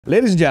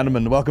Ladies and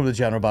gentlemen, welcome to the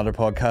General Banter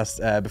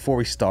Podcast. Before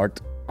we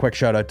start, quick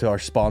shout out to our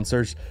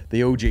sponsors,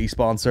 the OG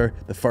sponsor,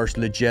 the first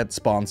legit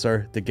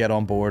sponsor to get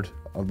on board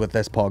with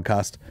this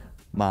podcast,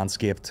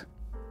 Manscaped,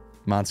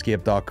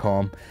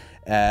 manscaped.com.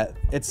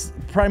 It's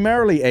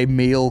primarily a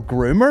male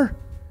groomer.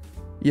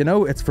 You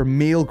know, it's for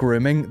male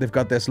grooming. They've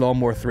got this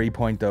Lawnmower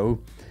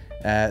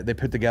 3.0. They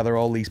put together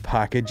all these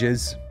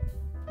packages.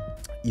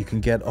 You can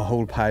get a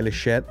whole pile of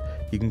shit.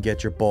 You can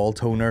get your ball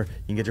toner,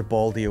 you can get your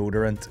ball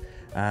deodorant,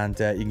 and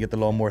you can get the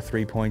Lawnmower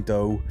 3.0.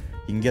 You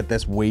can get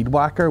this weed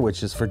whacker,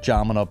 which is for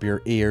jamming up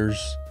your ears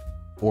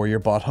or your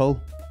butthole.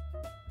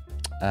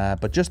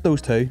 But just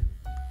those two.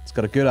 It's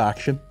got a good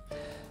action.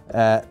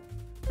 The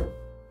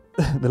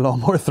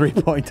Lawnmower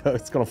 3.0,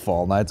 it's going to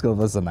fall now. It's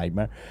a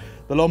nightmare.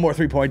 The Lawnmower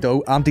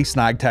 3.0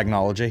 anti-snag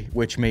technology,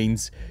 which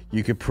means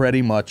you could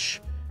pretty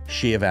much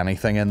shave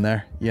anything in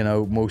there. You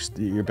know,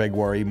 your big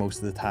worry most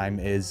of the time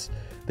is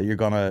that you're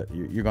gonna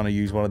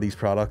use one of these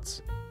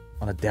products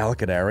on a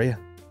delicate area,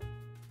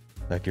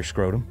 like your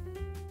scrotum,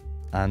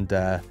 and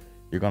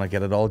you're gonna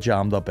get it all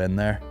jammed up in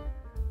there,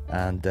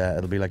 and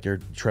it'll be like you're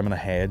trimming a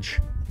hedge,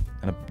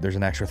 and there's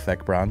an extra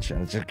thick branch,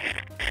 and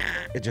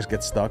it just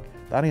gets stuck.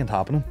 That ain't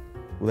happening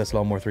with this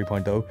Lawnmower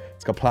 3.0.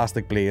 It's got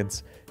plastic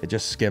blades. It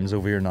just skims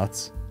over your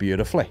nuts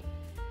beautifully,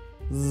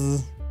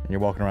 and you're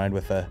walking around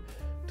with a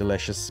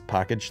delicious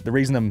package. The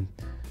reason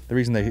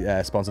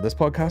they sponsor this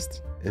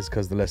podcast is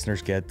because the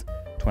listeners get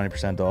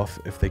 20% off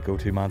if they go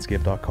to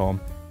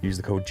manscaped.com, use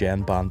the code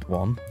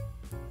GENBANT1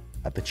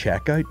 at the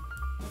checkout.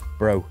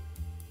 Bro,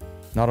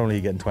 not only are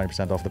you getting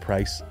 20% off the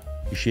price,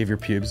 you shave your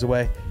pubes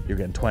away, you're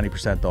getting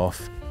 20%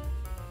 off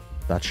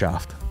that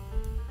shaft.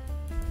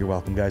 You're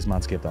welcome, guys.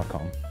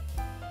 Manscaped.com.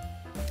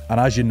 And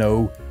as you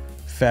know,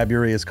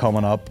 February is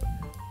coming up.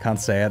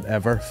 Can't say it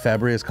ever.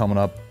 February is coming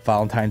up.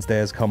 Valentine's Day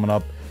is coming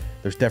up.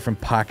 There's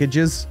different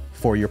packages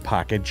for your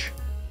package.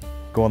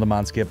 Go on to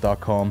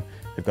manscaped.com.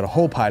 They've got a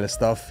whole pile of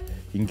stuff.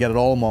 You can get it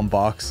all in one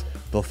box.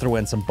 They'll throw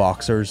in some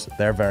boxers.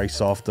 They're very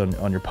soft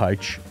on your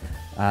pouch.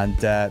 And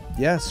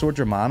yeah, sort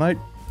your man out.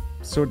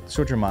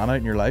 Sort your man out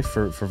in your life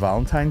for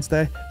Valentine's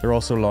Day. They're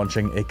also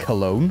launching a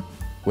cologne,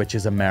 which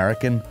is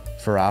American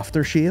for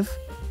aftershave.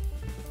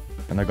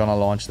 And they're gonna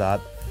launch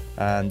that.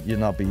 And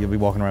you'll be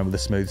walking around with a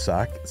smooth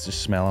sack. It's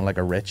just smelling like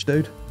a rich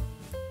dude.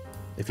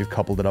 If you've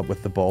coupled it up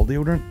with the ball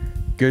deodorant.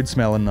 Good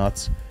smelling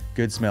nuts.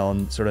 Good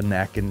smelling sort of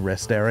neck and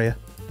wrist area.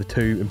 The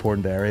two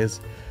important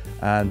areas.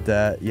 And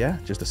yeah,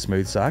 just a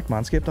smooth sack.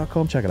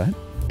 Manscaped.com. Check it out.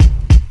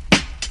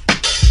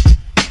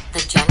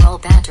 The General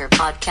Banter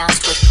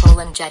Podcast with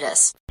Colin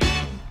Geddis.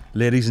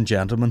 Ladies and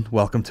gentlemen,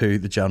 welcome to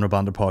the General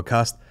Banter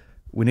Podcast.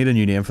 We need a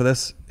new name for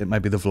this. It might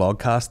be the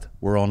Vlogcast.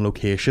 We're on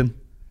location.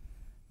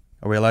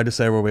 Are we allowed to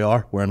say where we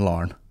are? We're in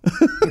Larne.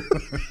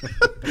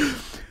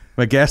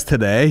 My guest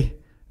today,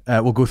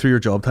 we'll go through your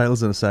job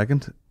titles in a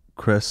second.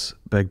 Chris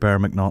Big Bear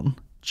McNaghten.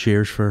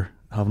 Cheers for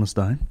having us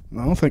down.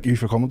 No, thank you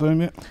for coming down,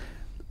 mate.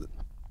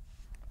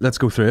 Let's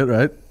go through it,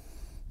 right?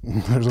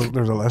 There's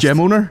a list. Gym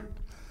owner.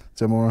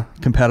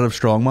 Competitive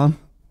strongman.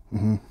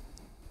 Mm-hmm.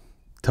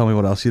 Tell me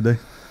what else you do.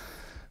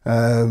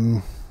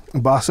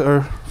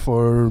 Ambassador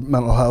for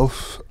mental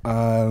health.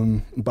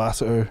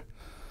 Ambassador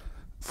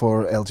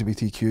for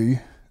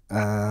LQBTQ.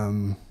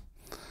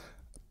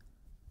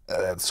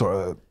 Sort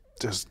of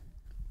just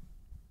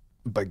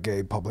big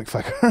gay public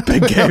figure.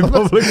 Big gay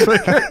public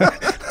figure.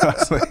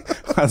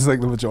 that's like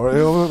the majority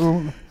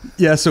of it.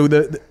 Yeah, so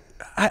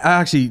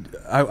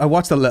I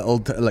watched a little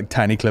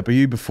tiny clip of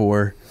you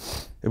before.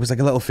 It was like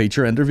a little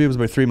feature interview. It was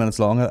about 3 minutes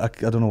long. I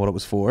don't know what it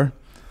was for,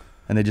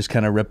 and they just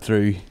kind of ripped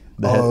through.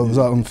 Was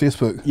that on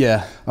Facebook?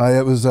 Yeah.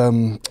 It was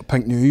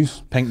Pink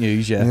News. Pink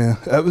News, yeah.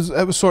 Yeah, it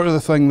was sort of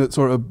the thing that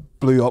sort of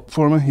blew up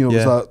for me. You know,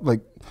 it was that like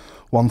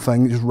one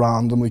thing that just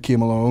randomly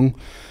came along,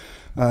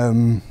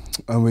 and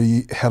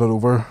we headed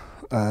over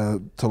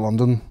to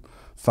London,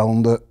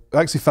 filmed it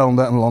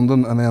in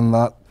London, and then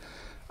that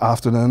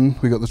afternoon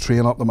we got the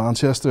train up to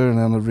Manchester, and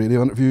then the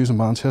radio interviews in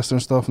Manchester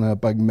and stuff, and then a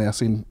big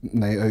messy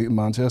night out in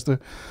Manchester.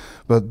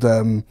 But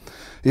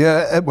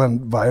yeah, it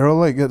went viral.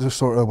 Like, it just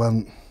sort of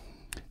went,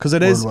 because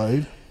it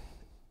worldwide.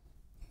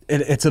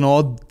 It's an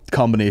odd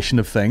combination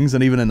of things,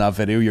 and even in that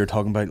video you're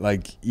talking about,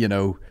 like, you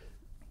know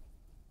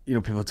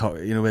people talk,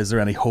 is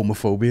there any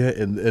homophobia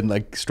in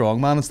like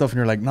strongman and stuff, and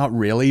you're like, not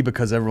really,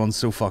 because everyone's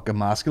so fucking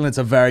masculine. It's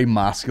a very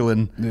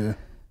masculine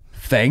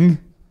thing,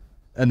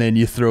 and then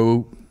you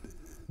throw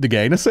the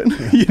gayness in,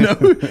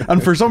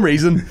 and for some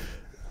reason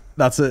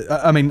that's it.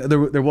 I mean,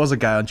 there was a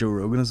guy on Joe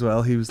Rogan as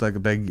well. He was like a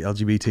big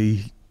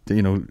LGBT,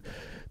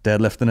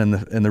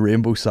 deadlifting in the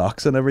rainbow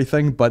socks and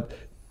everything. But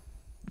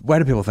why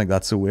do people think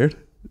that's so weird?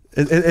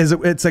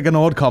 It's like an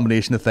odd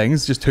combination of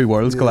things, just two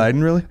worlds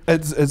colliding, really.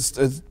 It's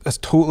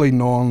totally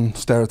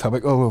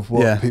non-stereotypical of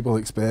what people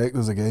expect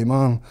as a gay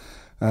man.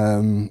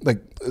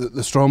 Like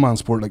the strongman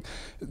sport, like,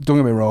 don't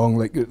get me wrong,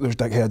 like, there's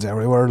dickheads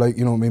everywhere, like,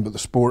 you know what I mean, but the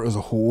sport as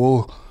a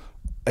whole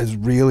is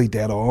really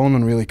dead on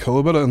and really cool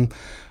about it. And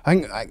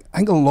I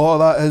think a lot of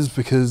that is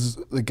because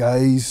the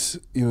guys,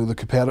 the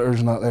competitors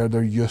and that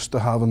they're used to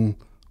having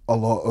a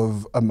lot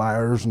of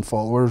admirers and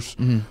followers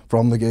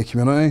from the gay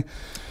community.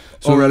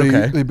 So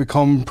they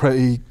become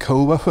pretty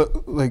cool with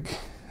it, like,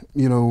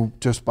 you know,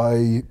 just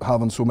by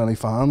having so many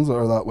fans that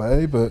are that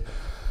way. But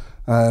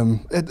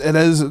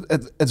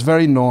it's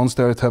very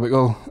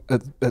non-stereotypical.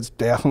 It's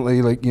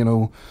definitely, like, you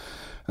know,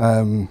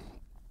 a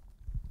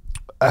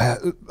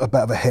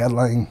bit of a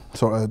headline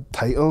sort of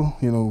title,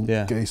 you know,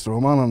 gay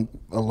strongman, and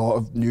a lot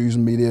of news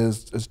and media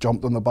has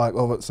jumped on the back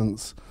of it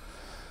since,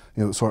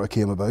 you know, it sort of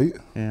came about.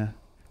 Yeah,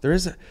 there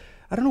is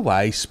I don't know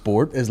why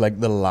sport is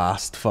like the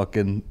last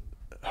fucking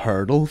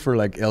hurdle for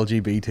like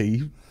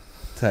LGBT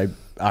type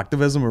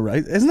activism, or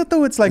right? Isn't it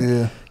though? It's like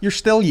you're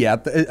still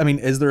yet. I mean,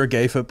 is there a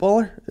gay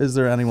footballer? Is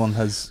there anyone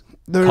has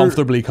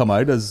comfortably come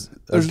out as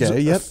gay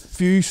yet? A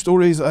few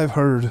stories I've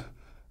heard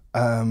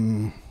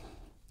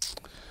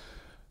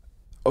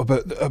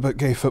about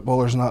gay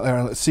footballers and that there,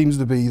 and it seems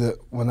to be that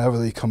whenever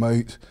they come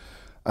out,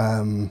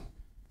 then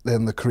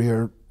the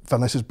career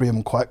finishes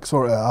brain quick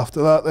sort of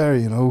after that there,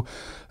 you know.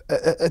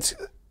 It's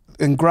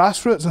in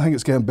grassroots, I think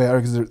it's getting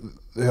better because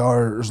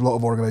there's a lot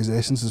of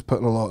organisations that's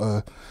putting a lot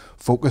of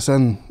focus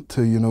in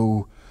to, you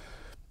know,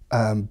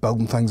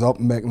 building things up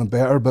and making them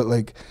better, but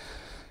like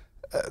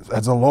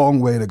it's a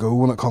long way to go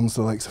when it comes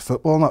to like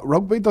football and that.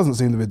 Rugby doesn't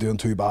seem to be doing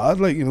too bad,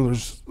 like, you know,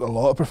 there's a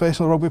lot of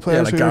professional rugby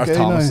players like who Gareth are gay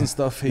Thomas now. and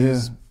stuff,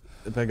 he's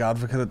a big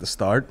advocate at the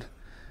start,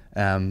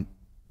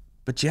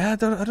 but yeah, I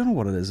don't know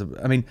what it is.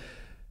 I mean,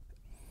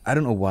 I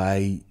don't know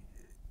why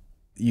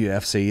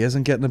UFC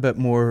isn't getting a bit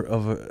more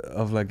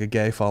of like a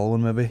gay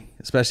following, maybe,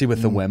 especially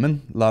with the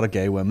women. A lot of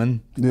gay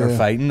women are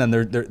fighting, and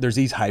there's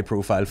these high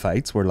profile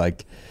fights where,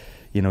 like,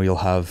 you know, you'll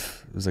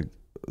have was it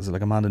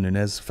like Amanda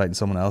Nunes fighting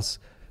someone else,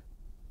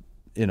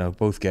 you know,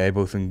 both gay,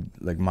 both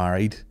like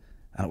married,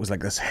 and it was like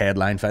this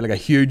headline fight, like a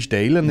huge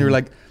deal, and they were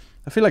like,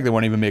 I feel like they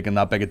weren't even making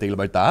that big a deal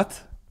about that.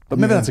 But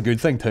maybe that's a good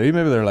thing too.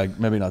 Maybe they're like,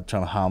 maybe not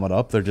trying to ham it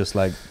up. They're just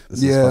like,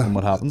 this is fucking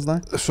what happens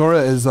now. Sort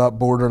of is that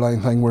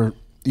borderline thing where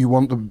you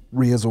want to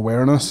raise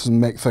awareness and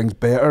make things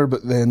better,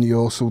 but then you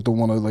also don't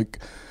want to, like,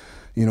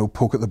 you know,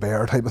 poke at the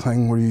bear type of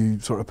thing where you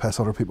sort of piss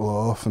other people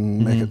off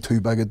and make it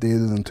too big a deal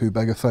and too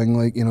big a thing.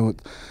 Like, you know,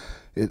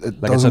 it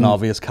like it's an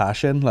obvious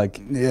cash in. Like,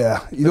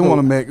 yeah, you don't want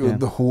to make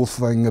the whole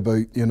thing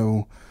about, you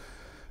know,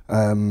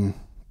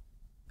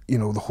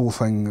 the whole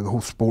thing, the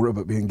whole sport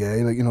about being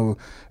gay. Like, you know,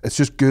 it's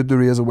just good to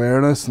raise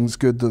awareness and it's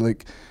good to,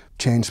 like,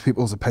 change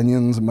people's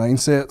opinions and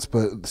mindsets,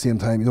 but at the same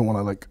time, you don't want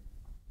to, like,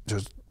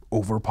 just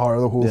overpower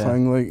the whole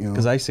thing, like, you know.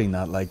 Because I seen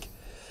that, like,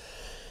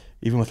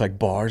 even with like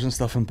bars and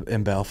stuff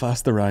in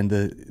Belfast around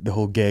the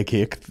whole gay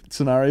cake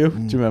scenario. Do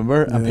you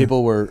remember? And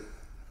people were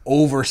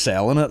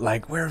overselling it,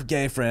 like, we're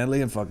gay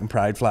friendly and fucking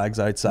pride flags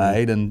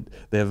outside, and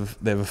they have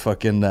a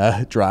fucking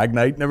drag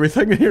night and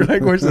everything. And you're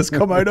like, where's this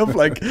come out of?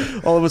 Like,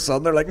 all of a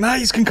sudden they're like, nah,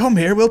 you can come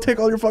here, we'll take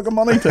all your fucking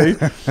money too.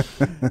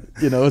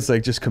 You know, it's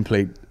like just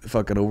complete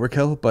fucking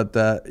overkill. But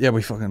yeah,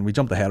 we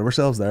jumped ahead of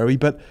ourselves there a wee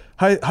bit.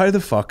 How the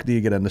fuck do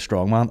you get into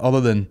strongman,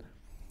 other than,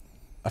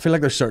 I feel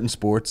like there's certain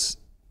sports,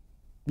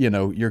 you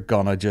know, you're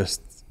gonna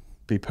just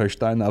be pushed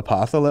down that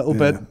path a little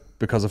bit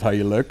because of how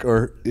you look,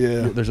 or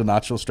there's a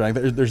natural strength.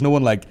 There's no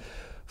one like,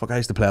 fuck, I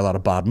used to play a lot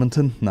of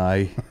badminton. Now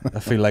I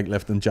feel like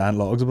lifting giant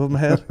logs above my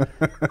head.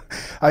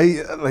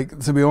 I, like,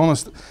 to be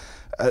honest,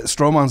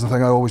 strongman's the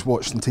thing I always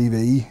watched on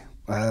TV.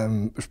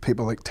 There's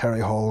people like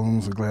Terry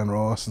Hollands and Glenn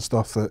Ross and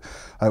stuff that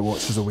I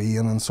watched as a wee,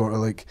 and sort of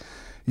like,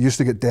 you used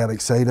to get dead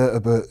excited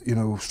about, you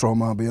know,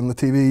 strongman being on the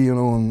TV, you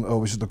know, and I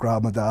always used to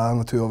grab my dad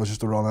and the two of us used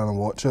to run in and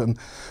watch it.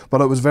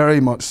 But it was very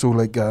much so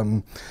like,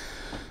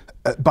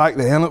 back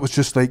then it was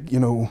just like, you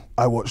know,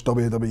 I watched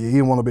WWE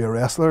and want to be a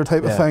wrestler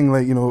type of thing.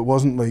 Like, you know, it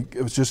wasn't like,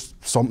 it was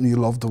just something you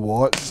loved to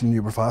watch and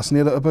you were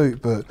fascinated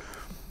about. But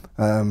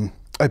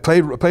I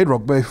played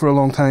rugby for a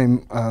long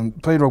time and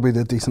played rugby at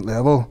a decent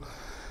level.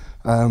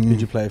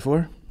 Who'd you play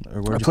for? Or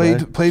where'd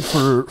I played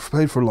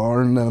for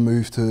Larne, then I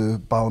moved to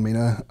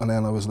Ballymena, and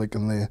then I was like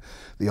in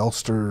the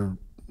Ulster,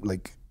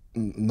 like,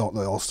 not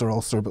the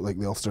Ulster, but like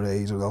the Ulster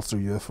A's or the Ulster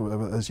Youth, or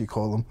whatever it is you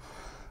call them.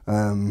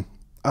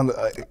 And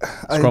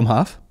Scrum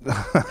half?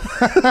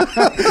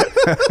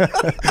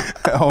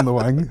 On the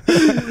wing.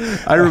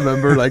 I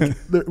remember, like,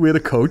 we had a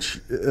coach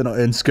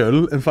in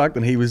school, in fact,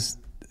 and I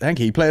think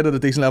he played at a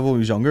decent level when he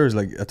was younger. He was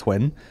like a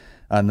twin,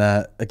 and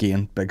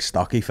again, big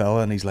stocky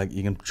fella, and he's like,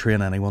 you can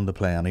train anyone to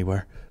play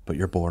anywhere, but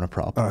you're born a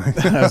prop. I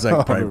was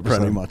like,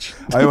 pretty much.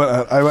 I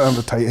went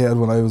into tight head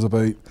when I was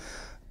about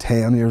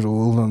 10 years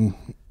old and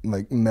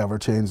like never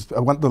changed. I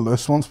went to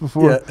loose once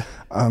before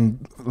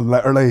and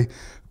literally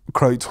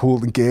crouched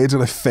holding gauge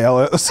and I fell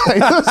out the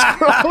side of the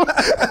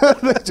scrum.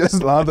 And I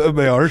just landed in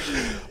my arse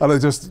and I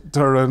just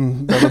turned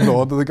around, did a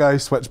nod to the guy,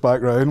 switched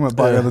back round, went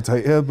back into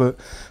tight head. But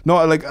no,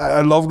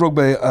 I loved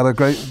rugby. I had a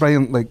great,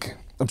 brilliant, like,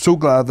 I'm so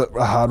glad that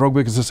I had rugby,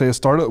 because I say I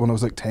started when I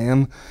was like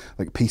 10,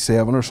 like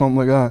P7 or something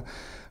like that.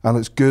 And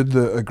it's good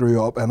that I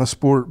grew up in a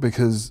sport,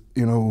 because,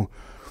 you know,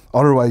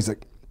 otherwise,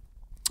 like,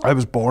 I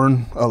was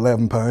born at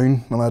 11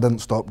 pound and I didn't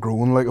stop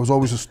growing. Like, I was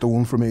always a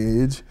stone for my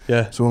age.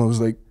 Yeah. So when I was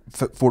like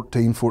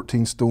 14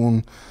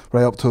 stone,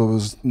 right up till I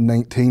was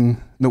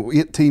 18, I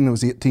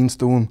was 18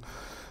 stone.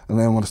 And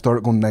then when I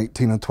started going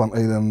 19 and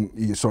 20, then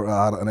you sort of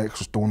add an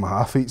extra stone and a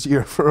half each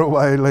year for a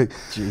while. Like,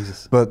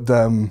 Jesus. But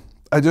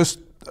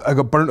I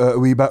got burnt out a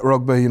wee bit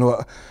rugby. You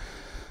know,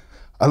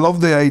 I love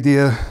the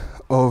idea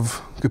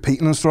of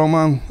competing in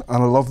strongman,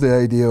 and I love the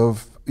idea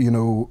of, you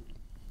know,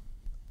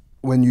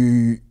 when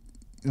you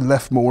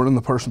lift more than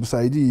the person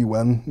beside you, you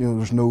win. You know,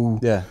 there's no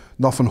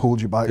nothing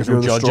holds you back. There's if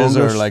you're no the judges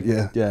strongest, or like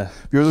if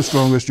you're the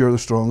strongest, you're the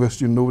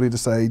strongest. You know, nobody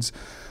decides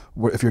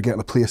if you're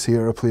getting a place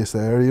here or a place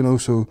there. You know,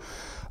 so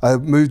I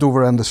moved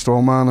over into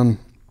strongman,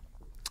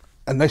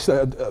 and next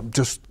I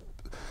just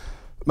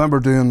remember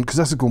doing, because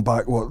this is going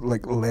back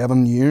like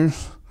 11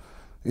 years.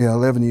 Yeah,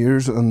 11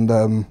 years, and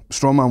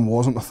strongman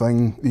wasn't a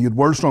thing. You had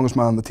World's Strongest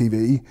Man on the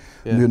TV,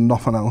 and you had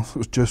nothing else. It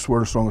was just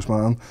World's Strongest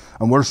Man,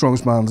 and World's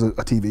Strongest Man's a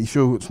TV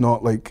show. It's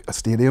not like a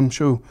stadium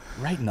show.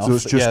 Right enough. So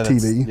it's just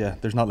TV. Yeah,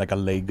 there's not like a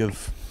league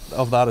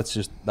of that. It's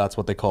just, that's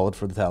what they call it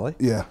for the telly.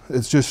 Yeah,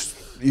 it's just,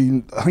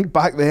 I think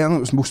back then it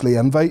was mostly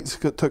invites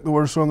that took the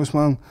World's Strongest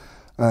Man.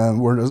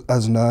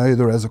 Whereas now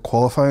there is a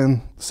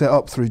qualifying set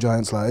up through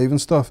Giants Live and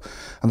stuff,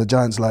 and the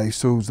Giants Live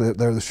shows, they're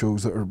the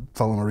shows that are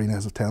filling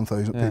arenas of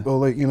 10,000 people,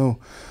 like, you know.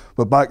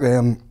 But back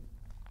then,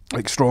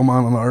 like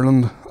strongman in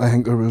Ireland, I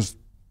think there was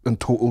in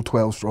total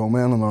 12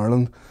 strongmen in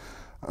Ireland,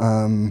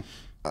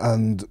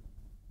 and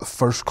the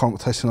first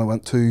competition I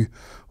went to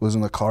was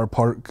in a car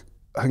park.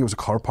 I think it was a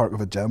car park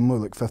of a gym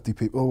with like 50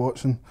 people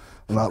watching,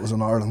 and that was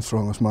in Ireland's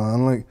Strongest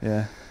Man, like.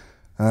 Yeah.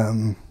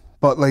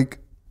 But like,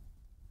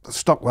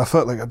 stuck with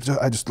it, like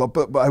I just loved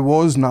it. But I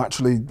was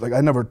naturally, like,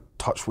 I never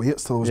touched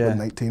weights till I was about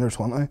 19 or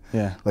 20.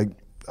 Yeah. Like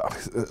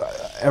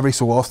every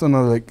so often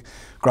I like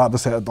grabbed a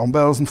set of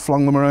dumbbells and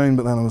flung them around,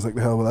 but then I was like,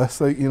 the hell with this,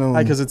 like, you know.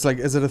 Because it's like,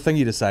 is it a thing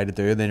you decide to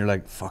do, and then you're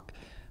like, fuck,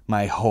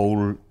 my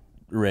whole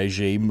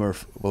regime, or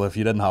well, if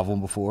you didn't have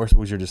one before, I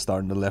suppose you're just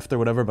starting to lift or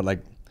whatever, but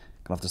like,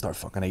 gonna have to start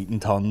fucking eating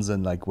tons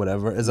and like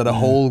whatever. Is it a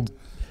whole,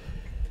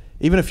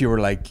 even if you were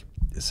like,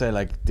 say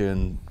like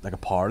doing like a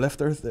power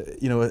lifter,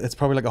 you know, it's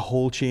probably like a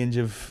whole change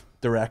of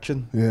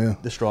direction. Yeah.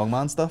 The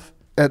strongman stuff.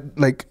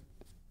 Like,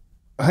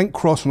 I think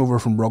crossing over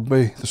from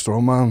rugby to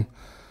strongman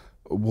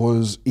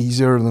was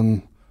easier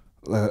than,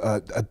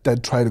 I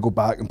did try to go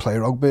back and play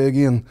rugby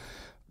again,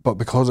 but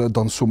because I had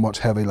done so much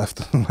heavy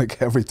lifting, like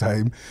every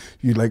time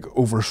you like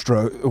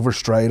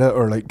overstride it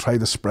or like try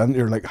to sprint,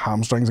 your like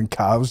hamstrings and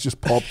calves just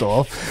popped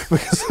off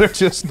because they're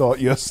just not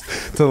used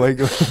to like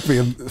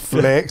being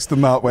flexed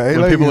in that way.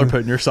 When like, people are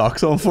putting your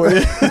socks on for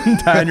you and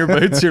tying your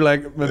boots, you're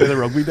like, maybe the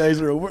rugby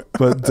days are over.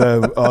 But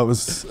it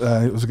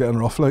was getting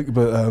rough, like.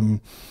 But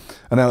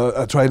and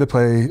I tried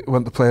to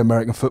went to play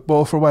American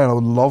football for a while.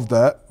 I loved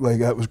that.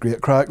 Like, it was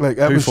great crack. Like,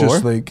 it was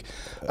just like,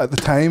 at the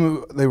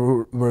time they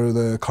were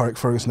the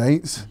Carrickfergus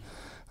Knights.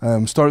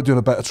 Started doing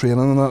a bit of training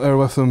and that there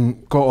with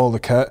them. Got all the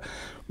kit.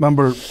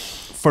 Remember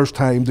first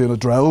time doing a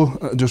drill,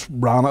 I just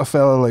ran at a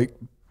fella like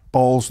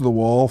balls to the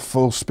wall,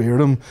 full speared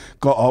him.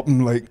 Got up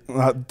and like,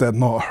 that did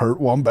not hurt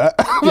one bit.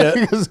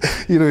 Because,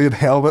 you know, you had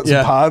helmets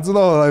and pads and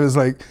all. And I was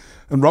like,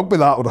 in rugby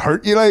that would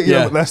hurt you, like,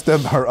 but this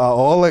didn't hurt at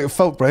all. Like, it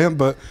felt brilliant,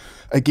 but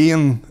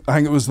again, I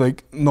think it was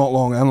like not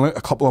long in, like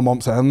a couple of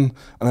months in, and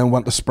then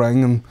went to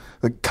spring and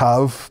the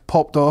calf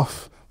popped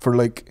off for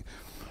like,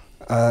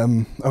 I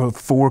had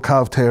 4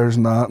 calf tears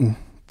in that and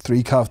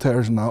 3 calf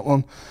tears in that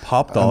one.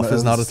 Popped off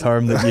is not a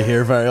term that you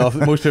hear very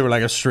often. Most people are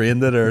like, I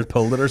strained it or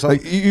pulled it or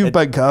something. Like, you have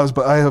big calves,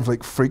 but I have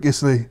like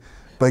freakishly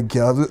big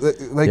calves.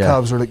 My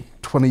calves are like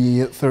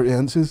 28, 30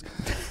 inches.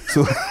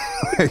 So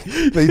like,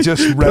 they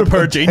just rip. Put a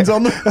pair of jeans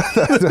on them.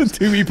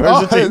 2 wee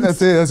pairs of jeans.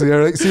 That's it.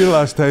 Like, see, the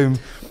last time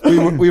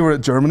we were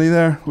at Germany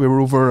there. We were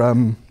over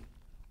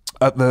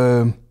at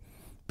the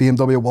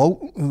BMW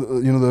Walt,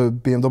 you know, the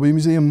BMW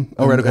museum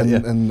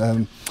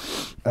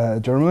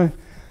in Germany.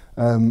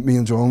 Me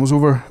and John was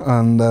over,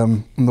 and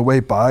on the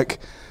way back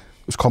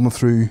was coming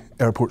through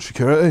airport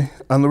security,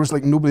 and there was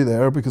like nobody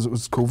there because it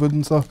was COVID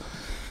and stuff.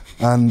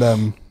 And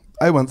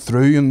I went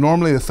through, and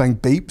normally the thing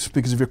beeps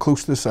because if you're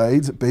close to the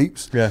sides, it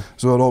beeps. Yeah.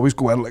 So I'd always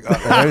go in like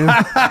that there,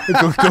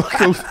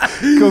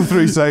 go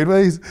through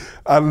sideways,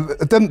 and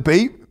it didn't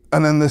beep.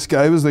 And then this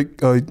guy was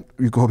like, "Oh,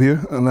 you go up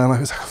here," and then I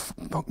was like,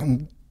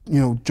 "Fucking, you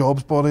know,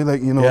 Jobs body,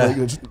 like, you know,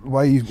 like,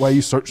 why are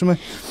you searching me?"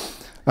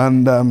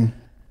 And so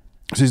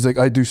he's like,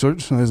 "I do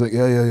search," and I was like,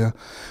 "Yeah."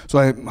 So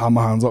I had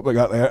my hands up like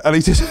that there, and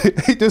he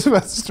just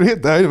went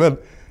straight down and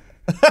went,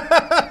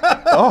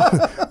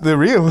 "Oh, they're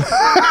real."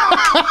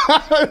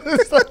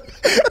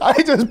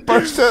 I just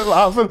burst out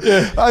laughing.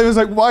 Yeah. I was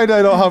like, "Why do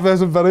I not have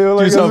this in video?"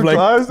 Like, you have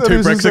like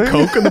 2 bricks of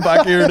coke in the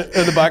back of your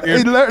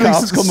he literally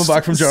calves coming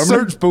back from Germany.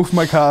 Searched both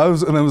my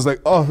calves, and I was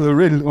like, "Oh, they're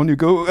real." On you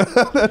go.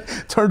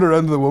 Turned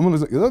around to the woman. I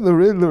was like, "Yeah, they're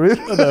real. They're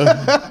real."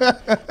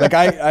 Like,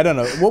 I don't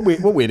know what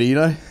weight are you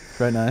now?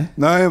 Right now?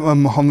 Now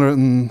I'm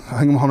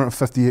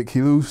 158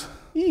 kilos.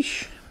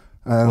 Yeesh.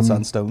 What's that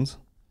in stones?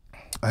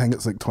 I think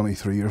it's like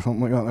 23 or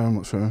something like that. I'm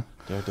not sure.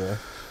 Dear.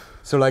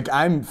 So like,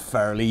 I'm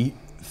fairly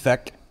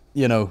thick,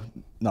 you know,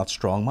 not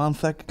strongman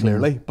thick,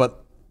 clearly,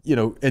 but you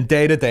know, in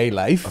day-to-day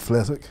life,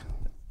 athletic,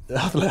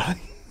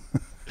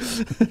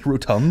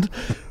 rotund,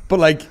 but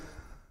like,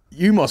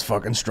 you must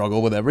fucking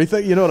struggle with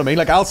everything. You know what I mean?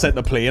 Like, I'll sit in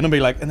a plane and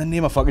be like, and then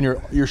name a fucking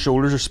your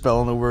shoulders are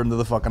spilling over into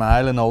the fucking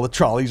aisle and all the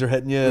trolleys are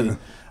hitting you. And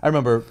I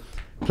remember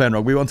playing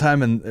rugby one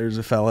time, and there's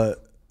a fella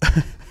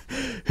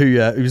who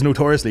he was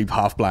notoriously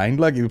half blind.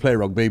 Like, he would play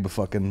rugby but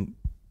fucking,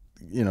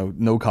 you know,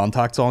 no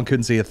contacts on,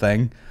 couldn't see a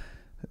thing.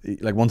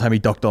 Like, one time he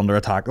ducked under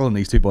a tackle and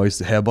these two boys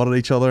headbutted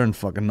each other and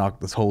fucking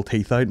knocked his whole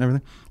teeth out and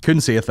everything.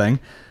 Couldn't see a thing.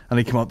 And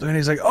he came up to me and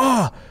he's like,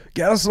 oh,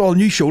 get us all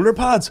new shoulder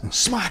pads.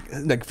 Smack.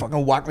 Like,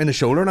 fucking whacked me in the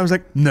shoulder. And I was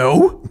like,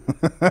 no.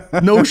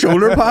 No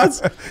shoulder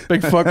pads.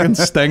 Big fucking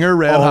stinger,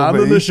 red hand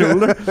on the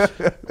shoulder.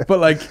 But,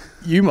 like,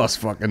 you must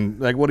fucking,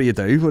 like, what do you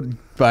do?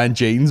 What, buying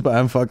jeans,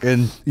 buying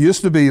fucking...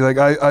 Used to be, like,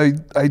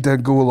 I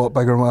did go a lot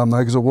bigger than I am now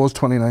because I was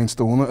 29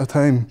 stone at the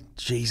time.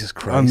 Jesus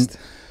Christ. And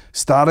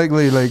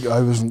statically, like,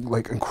 I was,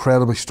 like,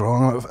 incredibly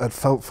strong. It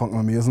felt fucking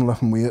amazing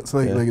lifting weights.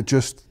 Like, like, it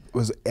just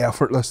was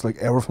effortless. Like,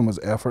 everything was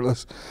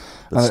effortless.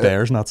 The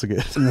stairs, not so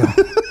good. No.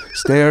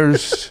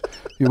 Stairs,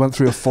 you went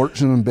through a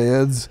fortune in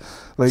beds.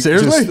 Like,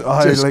 seriously?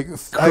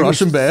 Just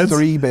crushing beds?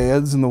 3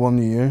 beds in the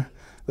 1 year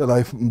that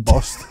I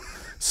bust.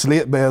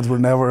 Slate beds were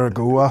never a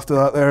go after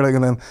that there. Like,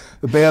 and then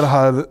the bed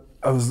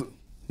I was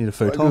need a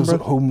futon, I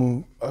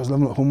was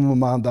living at home with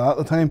my mum and dad at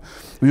the time.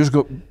 We just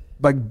got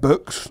big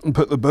books and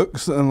put the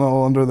books and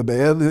all under the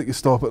bed. Like, you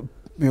stop it,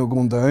 you know,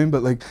 going down.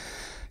 But like,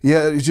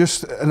 yeah, it's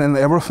just, and then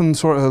everything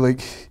sort of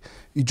like,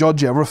 you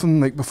judge everything,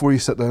 like, before you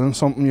sit down on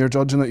something, you're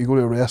judging it. You go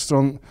to a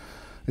restaurant,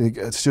 like,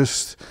 it's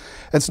just,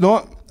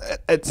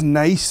 it's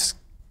nice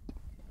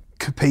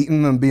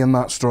competing and being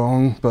that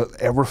strong,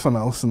 but everything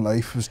else in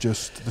life was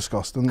just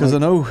disgusting. Because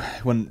like, I know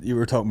when you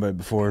were talking about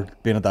before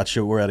being at that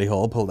show where Eddie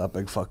Hall pulled that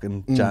big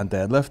fucking giant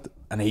deadlift,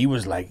 and he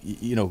was like,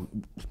 you know,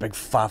 big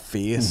fat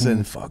face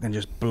and fucking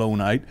just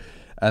blown out.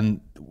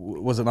 And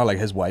was it not like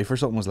his wife or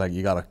something was like,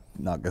 you gotta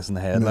knock this in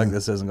the head, like,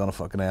 this isn't gonna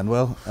fucking end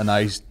well? And now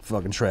he's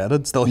fucking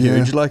shredded, still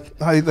huge,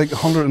 like. I think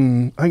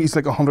he's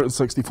like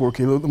 164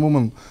 kilo at the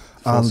moment.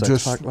 Full and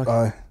six just,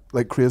 pack,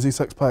 like crazy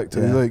 6-pack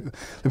too. Like,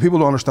 the people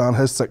don't understand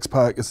his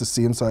 6-pack is the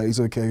same size as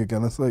a keg of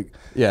Guinness. Like,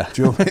 yeah,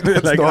 do you know what I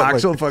mean? Like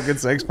actual fucking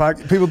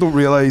 6-pack. People don't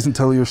realise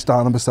until you're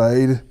standing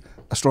beside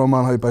a strong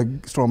man how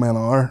big strong men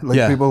are.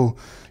 Like, people,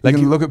 you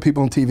can look at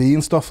people on TV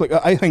and stuff. Like,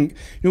 I think, you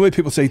know, when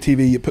people say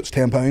TV, it puts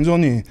 10 pounds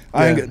on you.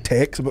 I think it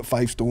takes about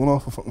 5 stone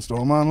off a fucking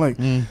strong man. Like,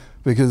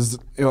 because,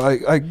 you know,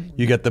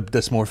 you get the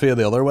dysmorphia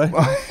the other way.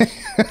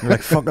 You're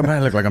like, fuck, I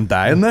look like I'm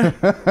dying there.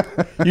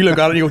 You look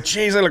at it and you go,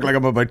 jeez, I look like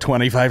I'm about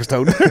 25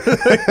 stone.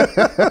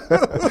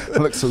 I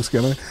look so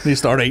skinny. You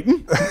start eating,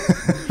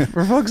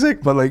 for fuck's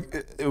sake. But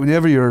like,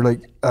 whenever you're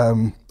like,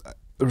 there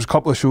was a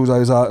couple of shows I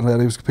was at and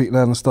Eddie was competing in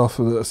and stuff.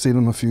 I've seen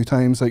him a few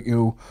times, like, you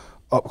know,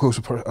 up close,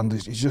 and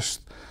he's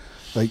just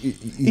like,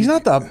 he's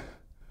not that.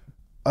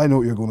 I know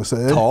what you're going to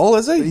say. Tall,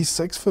 is he? He's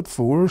 6'4",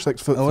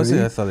 6'3". Oh, is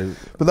he? I thought he.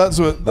 But that's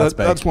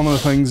one of the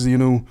things, you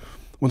know,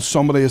 when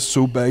somebody is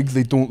so big,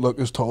 they don't look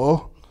as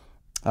tall.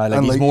 Like,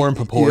 and he's like, more in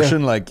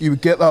proportion. Like, you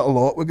would get that a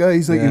lot with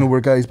guys, like, you know,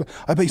 where guys, but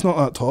I bet he's not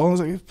that tall. I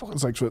was like, he's fucking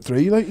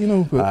 6'3", like, you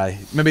know. But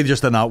maybe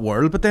just in that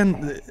world, but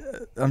then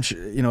I'm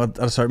sure, you know, at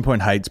a certain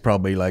point, height's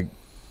probably like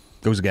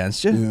goes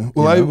against you. Yeah.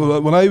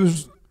 Well, when I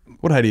was,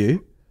 what height are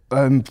you?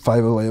 I'm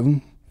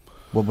 5'11".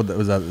 What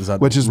was that? Is that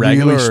which is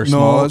regular really or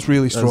small? No, it's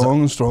really strong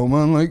and strong,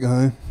 man. Like,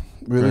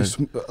 really,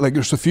 like,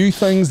 there's a few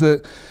things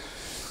that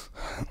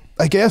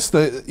I guess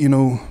that, you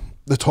know,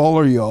 the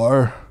taller you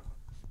are,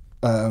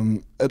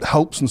 it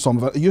helps in some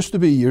of it. It used to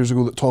be years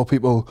ago that tall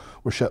people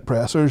were shit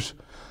pressers,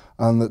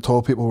 and that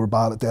tall people were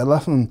bad at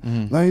deadlifting.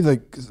 Now,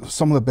 like,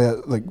 some of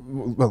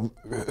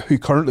the who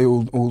currently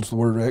holds the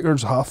world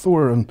records,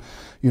 Hathor, and,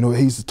 you know,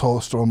 he's the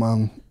tallest strong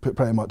man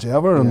pretty much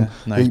ever. And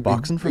now he's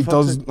boxing for he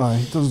does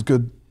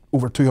good.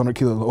 Over 200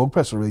 kilo log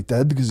press, or really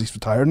did, because he's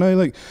retired now.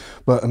 Like,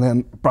 and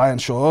then Brian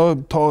Shaw,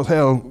 tall as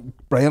hell,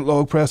 brilliant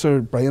log presser,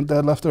 brilliant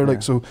deadlifter.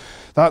 Like, so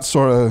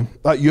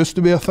that used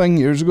to be a thing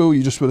years ago.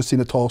 You just would have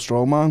seen a tall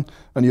strong man,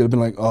 and you'd have been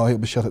like, oh, he'll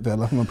be shit at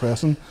deadlifting and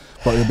pressing,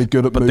 but he'll be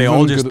good at. But moving, they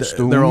all just, good at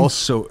stone. They're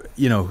also,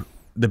 you know,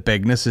 the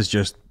bigness is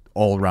just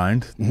all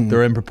round.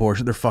 They're in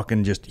proportion. They're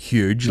fucking just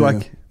huge.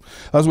 Like,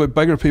 that's why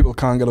bigger people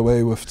can't get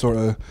away with sort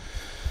of,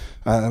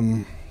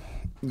 you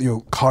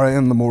know,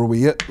 carrying the more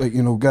weight. Like,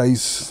 you know,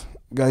 guys,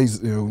 you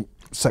know,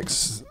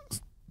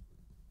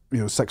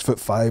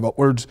 6'5"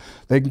 upwards,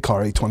 they can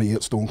carry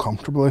 28 stone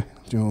comfortably.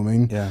 Do you know what I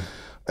mean? Yeah.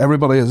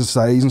 Everybody has a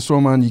size in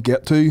strongman you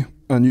get to,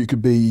 and you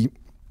can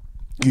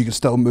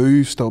still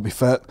move, still be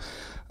fit.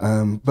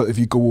 But if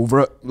you go over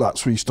it,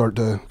 that's where you start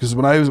to. Because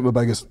when I was at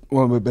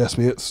one of my best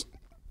mates,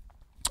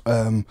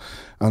 and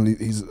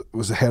he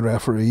was a head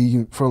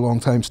referee for a long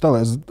time, still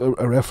is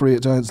a referee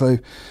at Giants Life.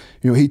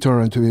 You know, he turned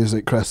around to me, he's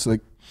like, Chris,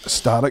 like,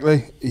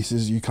 statically, he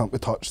says, you can't be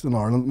touched in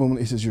Ireland at the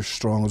moment. He says, you're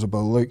strong as a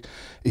bull. Like,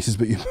 he says,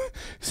 but you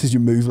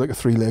move like a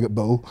 3-legged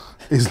bull.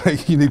 He's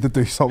like, you need to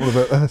do something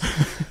about this.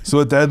 So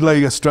I did,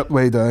 like, I stripped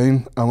way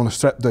down, and when I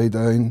stripped way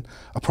down,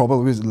 I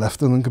probably was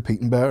lifting and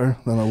competing better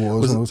than I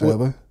was when I was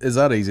heavy. Is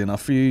that easy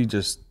enough for you?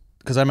 Just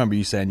because I remember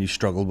you saying you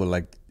struggled with,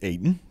 like,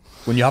 eating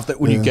when you have to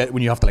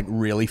like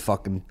really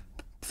fucking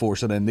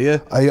force it into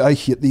you. I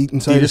hate the eating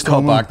side. Do you just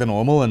cut strongman. back to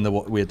normal and the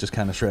weight just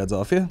kind of shreds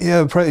off you?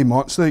 Yeah, pretty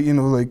much. Like, you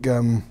know, like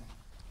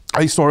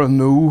I sort of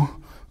know,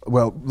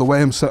 well, the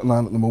way I'm sitting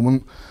at the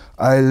moment,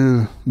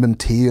 I'll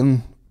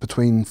maintain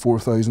between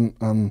 4,000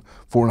 and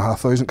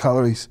 4,500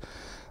 calories.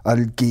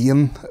 I'll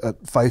gain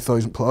at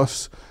 5,000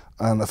 plus,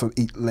 and if I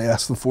eat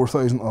less than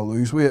 4,000, I'll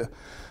lose weight.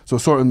 So I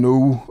sort of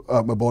know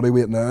at my body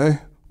weight now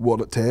what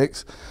it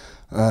takes.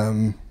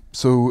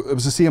 So it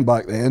was the same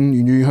back then.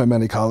 You knew how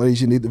many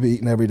calories you need to be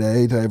eating every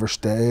day to ever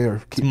stay or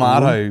keep. It's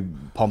mad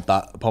going. how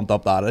pumped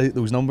up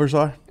those numbers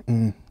are.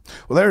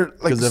 Well, they're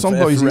like some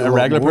if boys eat a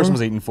regular person more.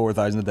 was eating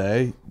 4,000 a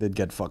day, they'd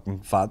get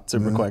fucking fat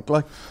super quick.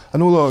 Like, I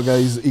know a lot of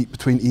guys eat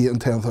between 8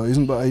 and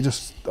 10,000, but I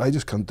just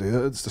can't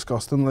do it. It's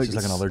disgusting. Like, it's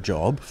like another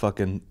job.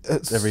 Fucking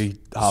every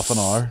half an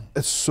hour.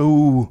 It's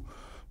so,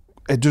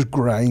 it just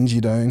grinds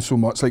you down so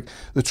much. Like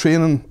the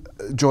training,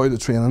 enjoy the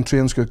training.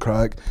 Training's good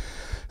crack.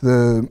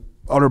 The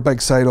other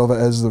big side of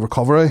it is the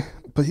recovery,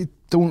 but you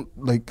don't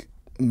like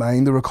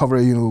mind the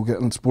recovery. You know,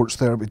 getting sports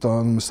therapy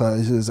done,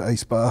 massages,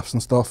 ice baths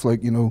and stuff.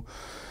 Like, you know,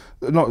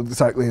 they're not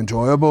exactly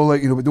enjoyable.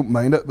 Like, you know, we don't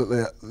mind it, but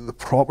the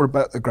proper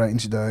bit that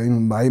grinds you down,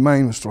 in my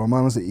mind, with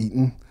strongman is the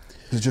eating.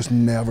 It just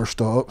never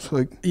stops.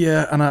 Like,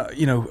 yeah, and I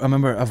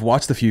remember I've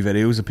watched a few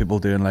videos of people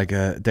doing like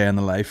a day in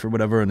the life or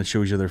whatever, and it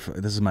shows you this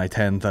is my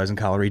 10,000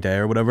 calorie day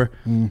or whatever.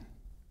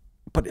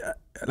 But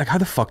like, how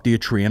the fuck do you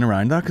train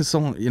around that? Because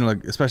someone, you know,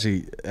 like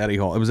especially Eddie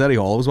Hall. It was Eddie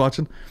Hall I was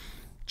watching.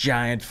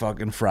 Giant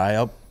fucking fry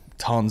up,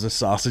 tons of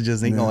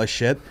sausages, and eating all this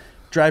shit.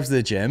 Drives to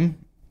the gym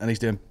and he's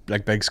doing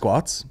like big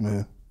squats.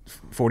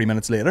 40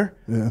 minutes later.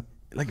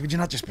 Like, would you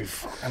not just be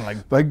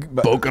fucking like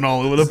bulking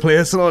all over the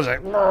place? And I was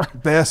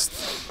like, best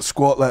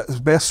squat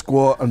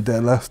and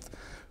deadlift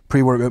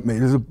pre-workout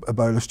meal is a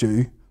bowl of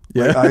stew.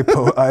 Yeah.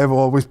 Like, I have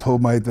always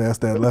pulled my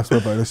best deadlifts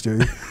with a bowl of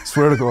stew.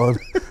 Swear to God.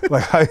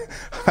 Like,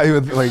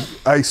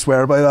 I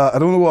swear by that. I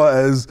don't know what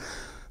it is.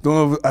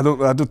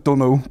 I just don't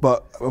know.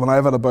 But when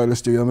I've had a bowl of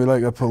stew, I mean,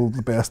 like, I pulled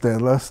the best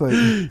deadlifts. Like,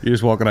 you're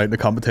just walking out in the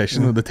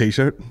competition with a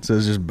t-shirt. It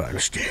says just bowl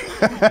of stew.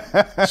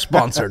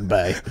 Sponsored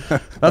by.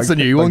 That's the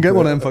new one. Get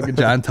one of them fucking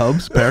giant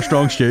tubs. Pear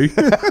strong stew.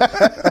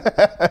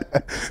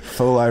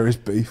 Full Irish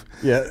beef.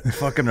 Yeah,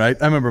 fucking right.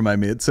 I remember my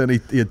mate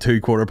saying he had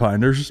 2 quarter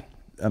pounders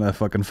and a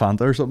fucking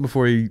Fanta or something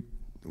before he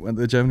went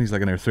to the gym. He's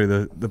like in there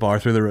through the bar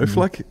through the roof.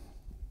 Like,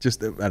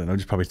 just, I don't know,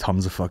 just probably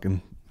tons of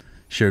fucking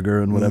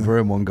sugar and whatever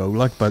in one go.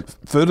 Like, but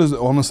food is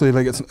honestly,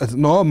 like, it's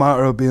not a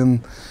matter of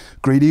being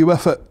greedy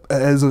with it.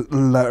 It is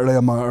literally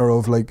a matter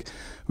of, like,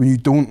 when you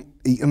don't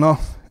eat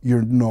enough,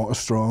 you're not as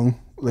strong.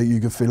 Like, you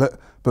can feel it.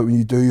 But when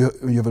you do,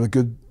 when you've had a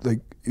good, like,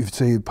 if you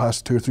say the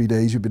past 2 or 3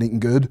 days you've been eating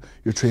good,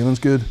 your training's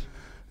good.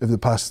 If the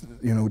past,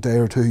 you know, day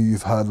or two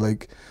you've had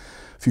like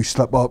a few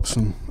slip ups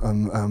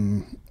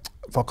and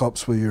fuck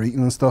ups with your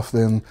eating and stuff,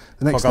 then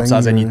the next fuck ups thing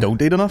as in you don't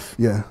eat enough.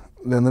 Yeah.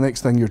 Then the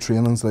next thing your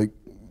training's like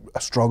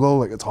a struggle.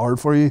 Like, it's hard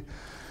for you.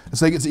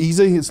 It's like, it's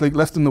easy. It's like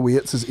lifting the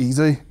weights is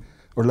easy,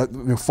 or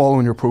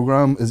following your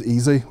program is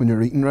easy when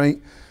you're eating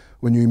right.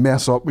 When you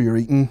mess up with your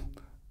eating,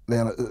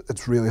 then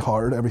it's really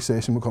hard. Every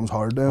session becomes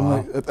hard then.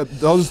 Wow. Like, it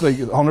does, like,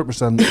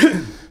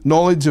 100%.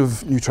 Knowledge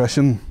of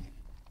nutrition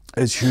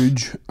is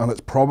huge, and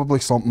it's probably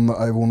something that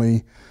I've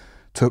only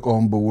took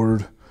on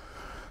board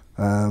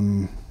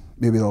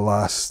maybe the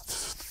last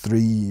 3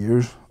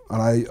 years.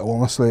 And I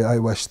honestly, I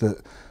wish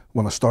that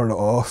when I started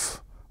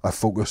off, I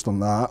focused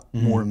on that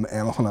more than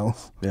anything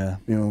else. Yeah.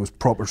 You know, it was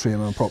proper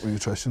training and proper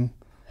nutrition.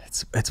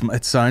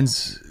 It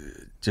sounds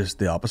just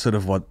the opposite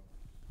of what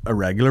a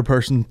regular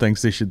person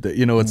thinks they should do.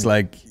 You know, it's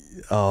like,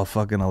 oh,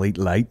 fucking, I'll eat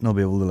light and I'll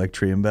be able to like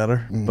train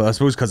better. But I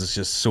suppose because it's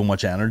just so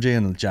much energy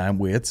and giant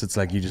weights, it's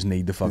like you just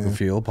need the fucking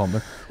fuel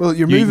pumping. Well,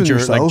 you're moving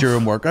yourself. Like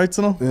during workouts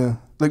and all. Yeah,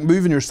 like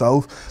moving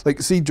yourself.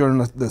 Like, see, during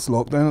this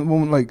lockdown at the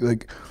moment,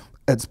 like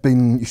it's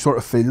been, you sort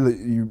of feel that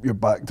you're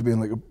back to being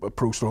like a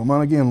pro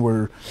strongman again,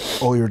 where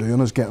all you're doing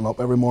is getting up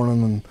every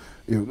morning and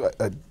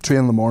I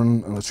train in the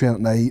morning and I train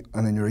at night,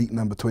 and then you're eating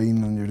in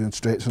between and you're doing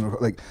stretching.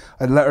 Like,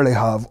 I literally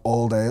have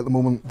all day at the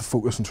moment to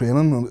focus on training,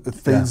 and it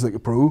feels like a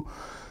pro.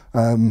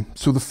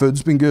 So the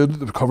food's been good,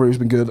 the recovery's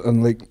been good,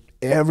 and like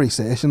every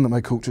session that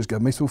my coach has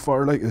given me so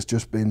far, like, it's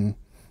just been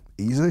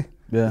easy.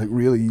 Yeah, like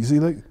really easy.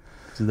 Like,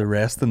 so the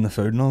rest and the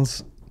food and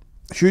all's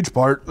a huge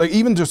part. Like,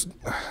 even just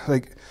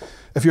like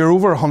if you're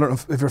over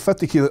 100, if you're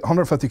 50 kilo,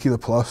 150 kilo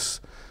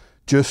plus,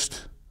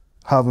 just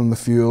having the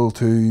fuel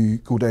to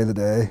go day to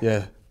day.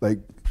 Yeah. Like,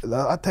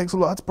 that takes a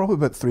lot. That's probably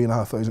about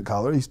 3,500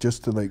 calories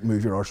just to like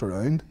move your arse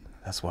around.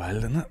 That's wild,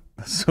 isn't it?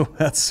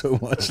 That's so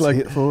much. It's like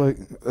hateful. Like,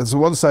 it's the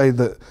one side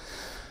that,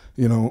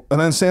 you know. And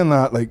then saying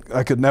that, like,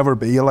 I could never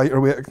be a lighter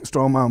weight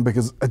strongman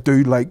because I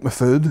do like my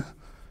food,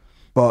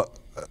 but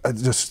I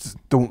just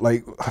don't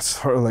like. I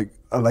sort of like,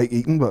 I like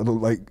eating, but I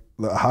don't like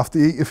that I have to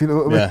eat. If you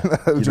know what I mean.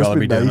 It would just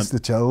be nice to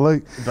chill,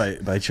 like,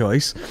 by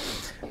choice.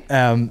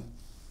 Fucking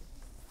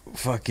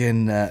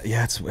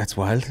yeah, it's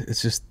wild.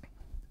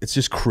 It's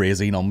just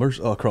crazy numbers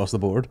all across the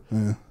board.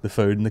 Yeah. The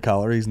food and the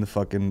calories and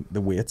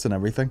the weights and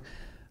everything.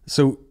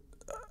 So,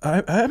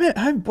 I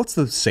mean, what's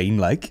the scene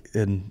like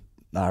in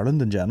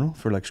Ireland in general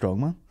for like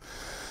strongman?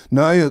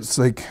 now it's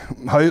like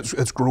how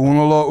it's grown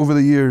a lot over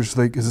the years.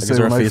 Like, as I say, is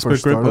there a when I Facebook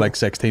first group started, with like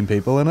 16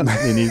 people in it?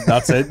 And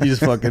that's it. You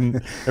just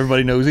fucking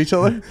everybody knows each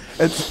other.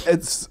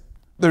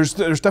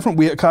 There's different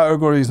weight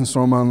categories in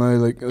strongman now.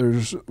 Like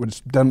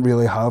which didn't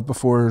really have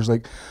before. There's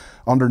like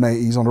under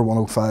 90s, under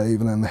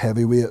 105, and then the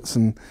heavyweights,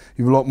 and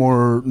you have a lot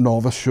more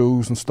novice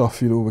shows and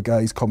stuff. You know, with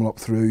guys coming up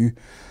through.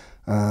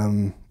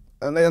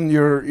 And then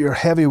your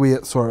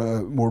heavyweight sort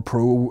of more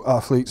pro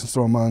athletes in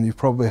strongman, you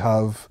probably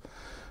have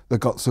the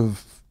guts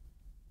of,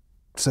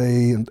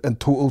 say, in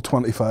total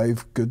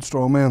 25 good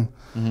strongmen.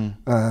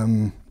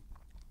 Mm-hmm.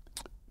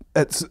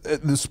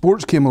 The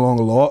sports came along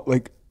a lot.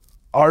 Like,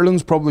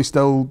 Ireland's probably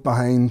still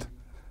behind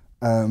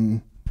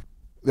the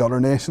other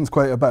nations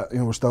quite a bit. You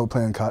know, we're still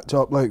playing catch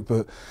up. Like,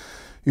 but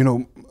you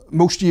know,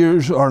 most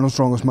years Ireland's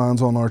Strongest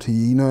Man's on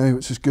RTE now,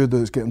 which is good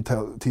that it's getting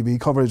TV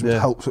coverage, which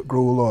helps it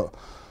grow a lot.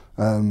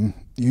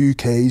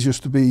 UK's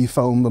used to be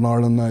filmed in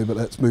Ireland now, but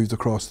it's moved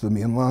across to the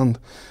mainland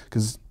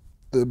because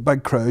the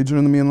big crowds are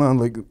in the mainland.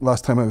 Like,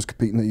 last time I was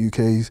competing at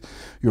UK's,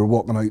 you were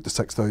walking out to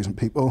 6,000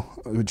 people,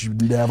 which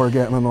you'd never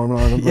get in a Northern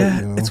Ireland. Yeah,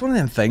 like, you know. It's one of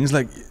them things,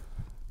 like,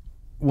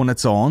 when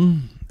it's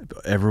on,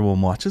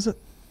 everyone watches it.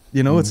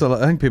 You know, it's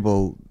I think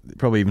people,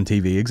 probably even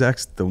TV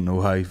execs, don't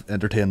know how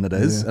entertaining it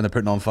is, and they're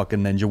putting on fucking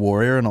Ninja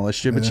Warrior and all this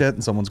stupid shit,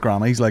 and someone's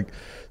granny's like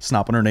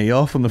snapping her knee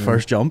off on the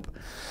first jump,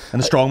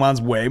 and the strongman's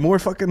way more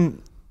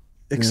fucking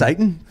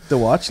exciting to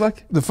watch.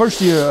 Like, the first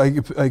year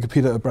I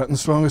competed at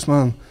Britain's Strongest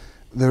Man,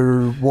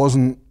 there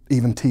wasn't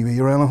even TV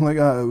or anything like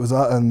that. It was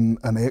at an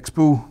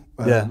expo,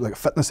 like a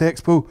fitness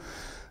expo.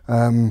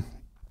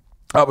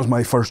 That was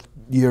my first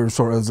year,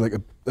 sort of as like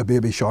a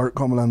baby shark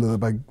coming into the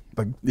big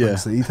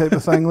sea type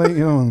of thing, like, you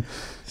know, and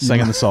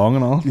singing the song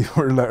and all. You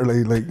were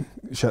literally like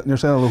shitting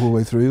yourself the whole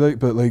way through, like.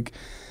 But like,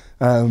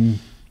 you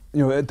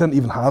know, it didn't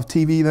even have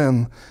TV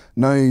then.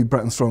 Now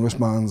Britain's Strongest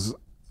Man's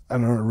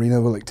in an arena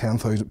with like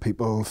 10,000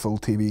 people, full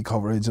TV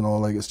coverage and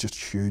all. Like, it's just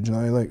huge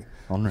now, like.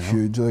 Unreal.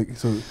 Huge, like.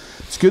 So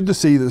it's good to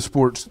see the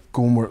sport's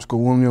going where it's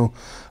going. You know,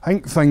 I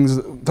think things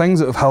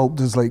that have helped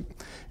is like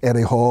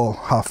Eddie Hall,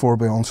 Half 4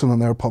 Beyonce,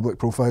 and their public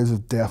profiles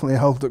have definitely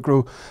helped it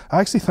grow. I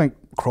actually think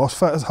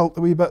CrossFit has helped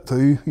a wee bit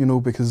too, you know,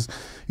 because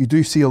you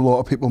do see a lot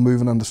of people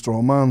moving into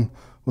strongman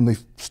when they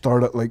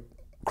start at like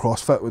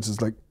CrossFit, which is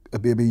like a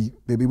baby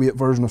weight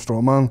version of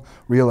strongman,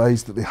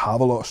 realise that they have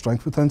a lot of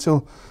strength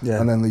potential,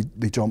 and then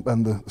they jump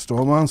into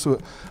strongman. So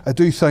I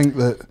do think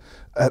that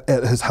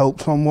it has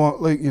helped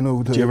somewhat, like, you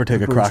know. Do you ever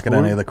take a crack at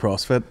any of the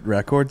CrossFit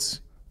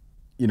records?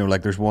 You know,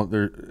 like there's one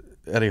there,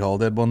 Eddie Hall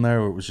did one there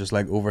where it was just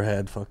like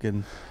overhead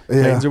fucking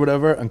planes or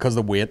whatever, and because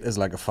the weight is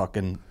like a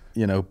fucking,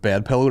 you know,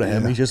 bed pillow to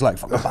him, he's just like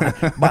fucking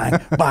bang,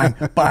 bang,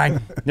 bang, bang.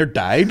 Near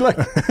died, like.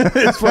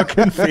 His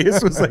fucking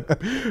face was like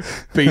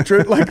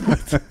beetroot, like.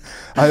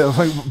 I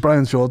think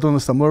Brian Shaw done a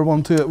similar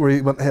one to it where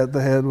he went head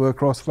to head with a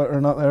CrossFitter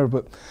and that there,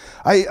 but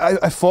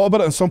I thought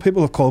about it, and some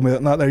people have called me out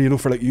and that there, you know,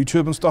 for like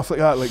YouTube and stuff like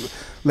that, like,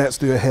 let's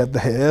do a head to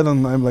head,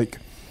 and I'm like,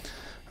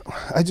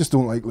 I just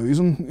don't like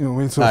losing, you know what I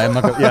mean? So I'm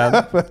not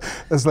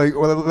it's like,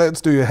 well,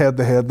 let's do a head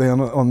to head then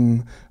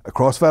on a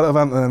CrossFit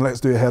event, and then let's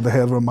do a head to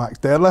head with a max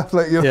deadlift.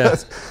 Like, you know,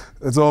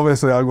 it's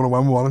obviously I'm going to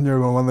win one and you're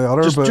going to win the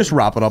other. Just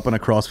wrap it up in a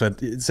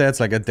CrossFit. Say it's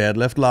like a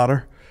deadlift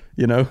ladder,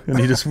 you know, and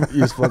you just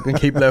fucking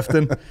keep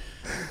lifting,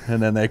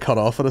 and then they cut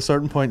off at a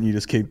certain point, and you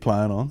just keep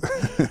plying on.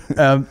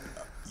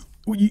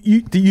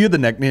 You had the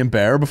nickname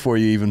Bear before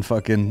you even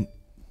fucking,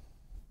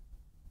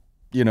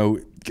 you know,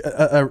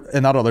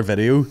 in that other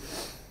video.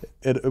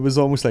 It was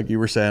almost like you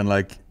were saying,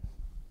 like,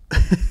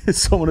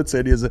 someone had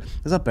said to you, is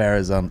that bear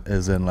is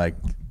in like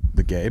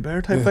the gay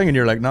bear type thing, and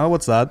you're like, no,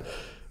 what's that?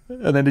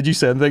 And then did you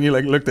say anything? You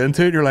like looked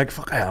into it, and you're like,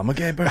 fuck, I am a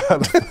gay bear.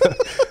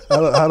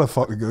 I had to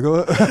fucking Google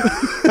it.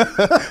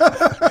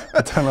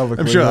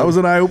 I'm sure that was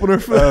an eye opener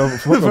for the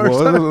first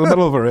time. In the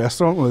middle of a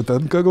restaurant when I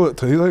did Google it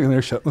too, like, and they're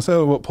shitting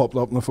myself what popped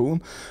up on the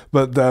phone.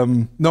 But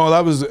no,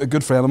 that was a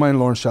good friend of mine,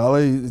 Lawrence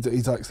Shalley.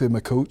 He's actually my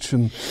coach,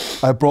 and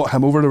I brought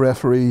him over to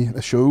referee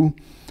a show.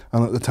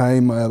 And at the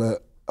time, I had a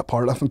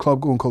powerlifting club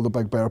going called the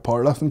Big Bear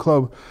Powerlifting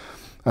Club.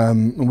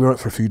 And we were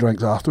out for a few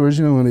drinks afterwards,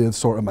 you know, and he had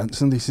sort of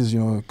mentioned, he says, you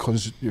know,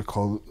 because you're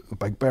called a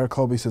Big Bear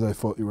Club, he said, I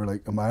thought you were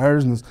like a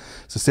Myers. And as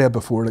I said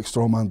before, like,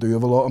 strongman do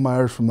have a lot of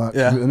Myers from that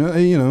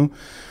community, you know.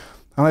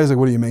 And I was like,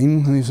 what do you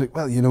mean? And he's like,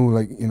 well, you know,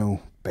 like, you know,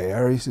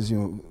 bear, he says, you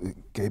know,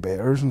 gay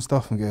bears and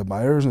stuff, and gay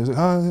Myers. And I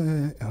was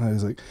like, and I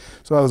was like,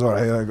 so I was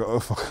alright. I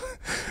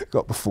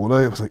got the phone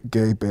out, it was like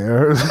gay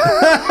bears.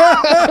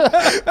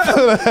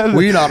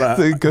 Were you not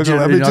did you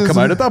not come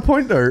out at that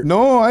point, or?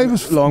 No, I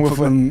was long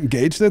before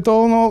engaged it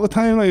all and all the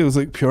time. Like, it was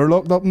like pure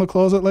locked up in the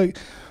closet, like.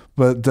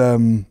 But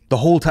the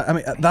whole time, I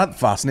mean, that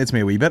fascinates me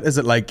a wee bit. Is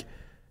it like,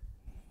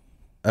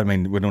 I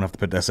mean, we don't have to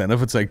put this in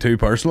if it's like too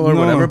personal or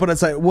whatever, but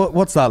it's like,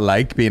 what's that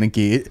like, being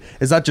engaged?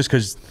 Is that just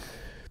because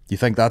you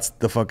think that's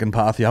the fucking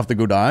path you have to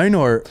go down,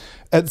 or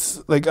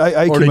it's like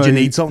or did you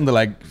need something to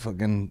like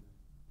fucking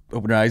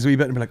open your eyes a wee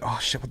bit and be like, oh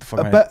shit, what the fuck?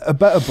 A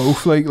bit of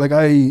both. Like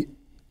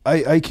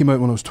I came out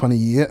when I was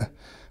 28,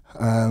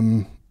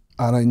 and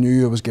I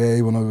knew I was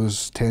gay when I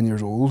was 10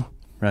 years old.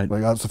 Right.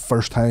 Like that's the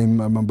first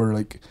time I remember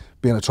like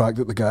being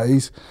attracted to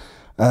guys.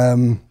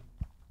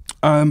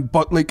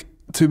 But like,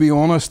 to be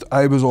honest,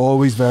 I was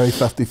always very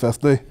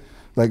 50-50.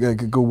 Like I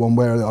could go one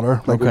way or the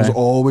other. Like it was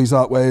always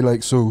that way.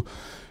 Like, so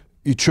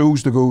you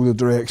chose to go the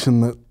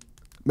direction that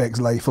makes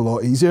life a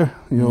lot easier.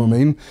 You know what I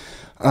mean?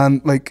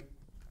 And like,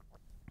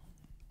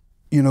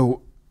 you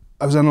know,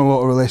 I was in a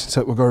lot of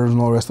relationship with girls and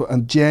all the rest of it,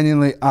 and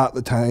genuinely at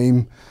the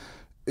time,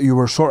 you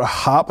were sort of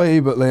happy,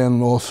 but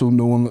then also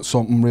knowing that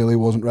something really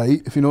wasn't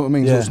right, if you know what I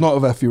mean. So it's not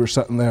as if you were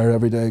sitting there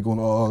every day going,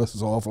 oh, this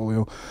is awful, you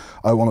know,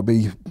 I want to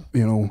be,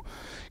 you know,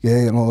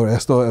 gay and all the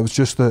rest of it. It was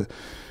just that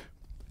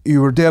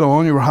you were dead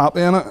on, you were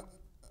happy in it,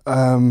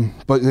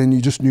 but then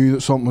you just knew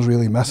that something was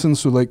really missing.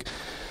 So like,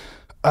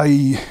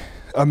 I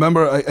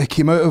remember I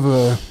came out of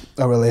a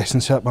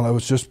relationship, and I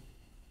was just,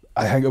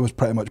 I think I was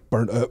pretty much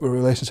burnt out with a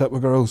relationship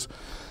with girls,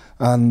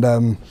 and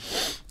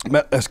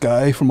met this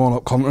guy from on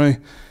up country,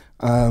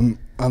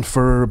 and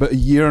for about a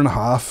year and a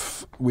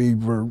half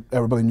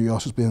everybody knew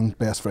us as being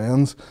best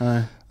friends.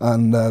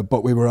 And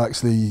but we were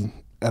actually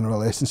in a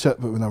relationship,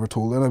 but we never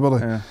told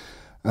anybody.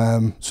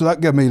 So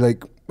that gave me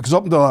like, because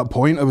up until that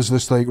point I was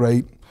just like,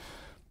 right,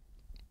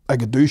 I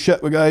could do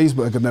shit with guys,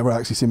 but I could never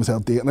actually see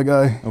myself dating a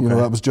guy. You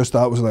know,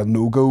 that was a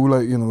no-go,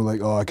 like, you know,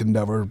 like, oh, I could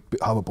never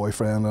have a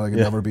boyfriend, and I could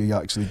never be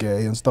actually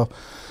gay and stuff.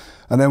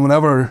 And then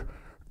whenever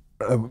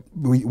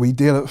we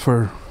dated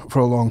for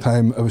a long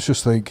time, I was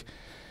just like,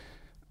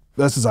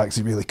 this is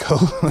actually really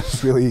cool.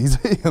 It's really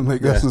easy, and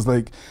like this is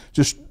like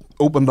just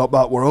opened up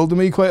that world to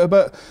me quite a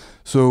bit.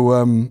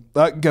 So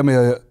that gave me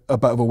a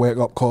bit of a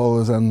wake-up call,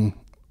 as in,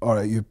 all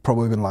right, you've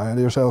probably been lying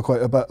to yourself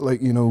quite a bit,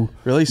 like, you know.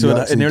 Really? So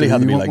it nearly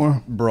had to be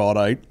like brought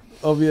out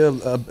of you a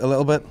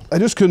little bit? I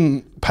just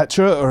couldn't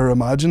picture it or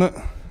imagine it,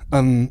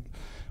 and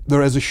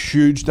there is a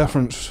huge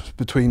difference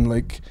between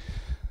like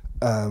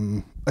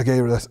a gay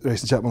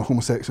relationship and a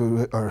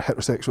homosexual or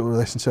heterosexual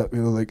relationship.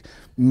 You know, like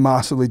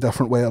massively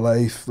different way of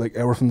life. Like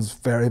everything's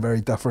very,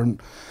 very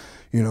different.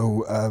 You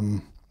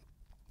know,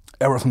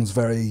 everything's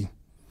very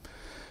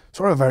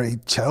sort of very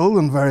chill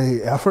and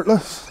very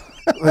effortless.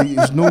 Like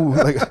there's no,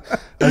 like,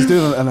 I was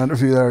doing an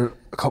interview there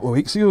a couple of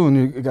weeks ago, and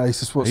you guys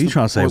just, are you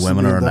trying to say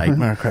women are a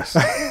nightmare, Chris?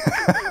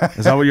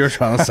 Is that what you're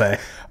trying to say?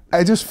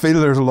 I just feel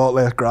there's a lot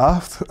less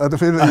graft.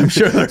 I'm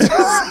sure there is.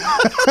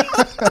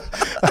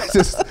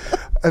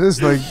 I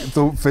just like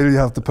don't feel you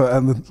have to put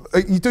in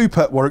like, you do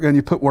put work in,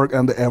 you put work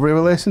into every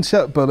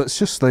relationship, but it's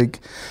just like,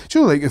 do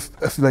you know, like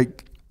if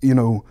like, you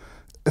know,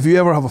 if you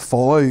ever have a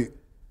fallout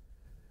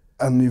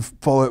and you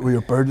fall out with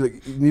your bird,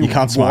 like you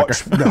can't smack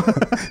her. No.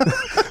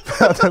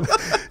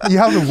 You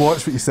have to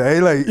watch what you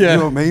say, like, you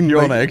know what I mean?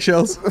 You're like, on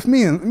eggshells. If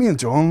me and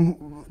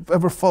John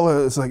ever fall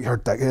out, it's like, you're a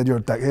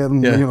dickhead,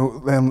 and you know,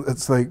 then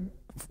it's like,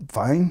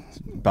 fine.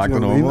 Back to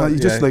normal. I mean? Like, you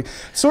just like,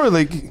 sort of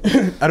like,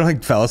 I don't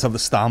think fellas have the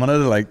stamina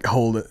to like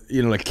hold it,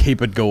 you know, like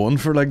keep it going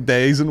for like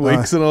days and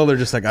weeks and all. They're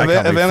just like,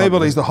 if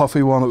anybody's the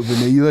huffy one, it would be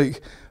me,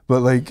 like, but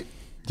like,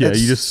 yeah,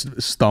 you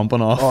just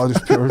stomping off. Oh,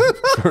 just pure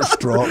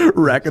strop.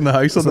 Wrecking the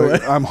house on the way.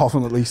 I'm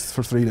huffing at least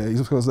for 3 days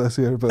because this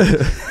year, but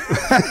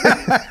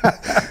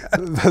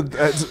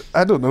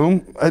I don't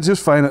know. I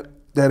just find it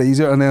dead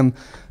easier. And then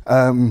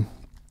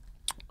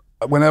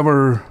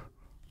whenever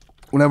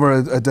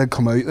I did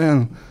come out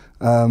then,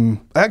 I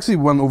actually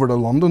went over to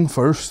London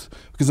first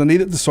because I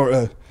needed to sort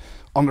of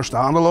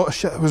understand a lot of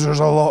shit, because there's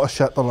a lot of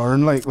shit to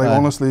learn, like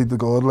honestly to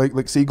God,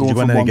 like see going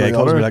from one to the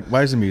other. Be like,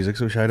 why is the music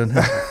so shite in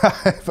here?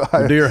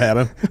 Do your head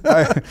in.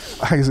 I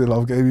actually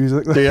love gay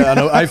music. Yeah, I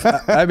know.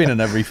 I've been in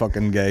every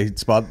fucking gay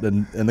spot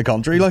in the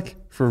country, like,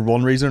 for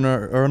one reason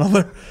or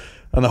another,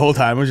 and the whole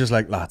time I was just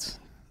like, lads,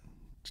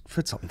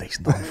 put something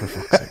decent on, for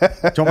fuck's sake.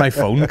 Do you want my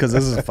phone? Because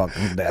this is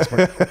fucking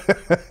desperate.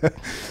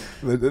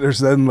 There's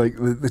then like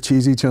the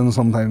cheesy tunes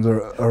sometimes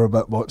are a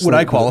bit much. Would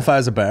I qualify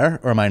as a bear,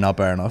 or am I not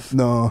bear enough?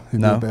 No,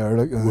 you'd be a bear.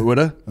 Like, would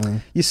I?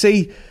 You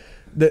see,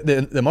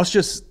 they must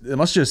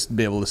just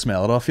be able to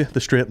smell it off you,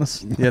 the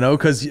straightness, you know,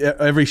 because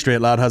every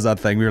straight lad has that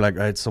thing where you're like,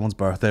 right, it's someone's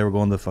birthday, we're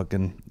going to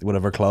fucking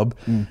whatever club,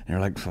 and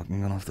you're like,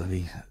 fucking gonna have to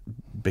be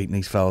beating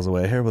these fellas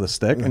away here with a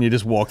stick, and you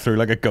just walk through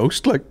like a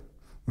ghost, like.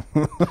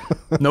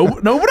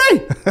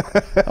 Nobody.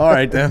 All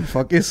right then,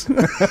 fuck you.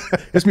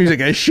 This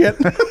music is shit.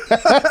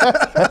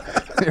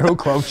 Your whole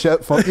club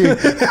shit. Fuck you.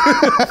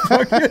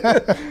 Fuck you.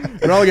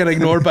 You're all getting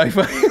ignored by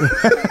bunch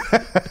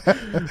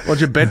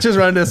of bitches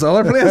around this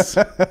other place.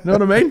 You know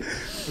what I mean?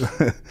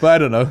 But I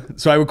don't know.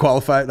 So I would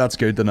qualify. That's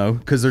good to know,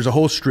 because there's a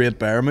whole straight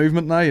bear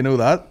movement now. You know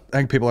that? I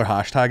think people are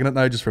hashtagging it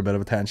now just for a bit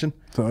of attention.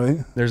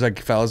 Sorry. There's like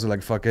fellas who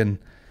like fucking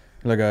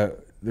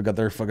they've got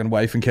their fucking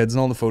wife and kids and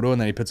all in the photo, and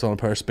then he puts on a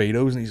pair of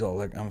Speedos and he's all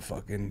like, I'm a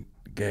fucking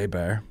gay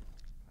bear.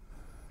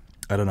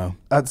 I don't know.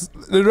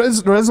 There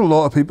is a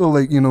lot of people,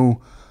 like, you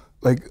know,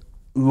 like,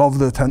 love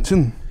the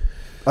attention.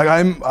 Like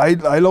I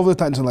love the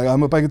attention. Like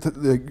I'm a big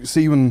like,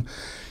 see, when you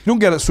don't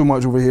get it so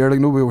much over here, like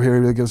nobody over here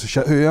really gives a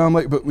shit who I am,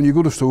 like, but when you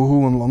go to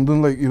Soho in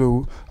London, like, you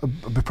know,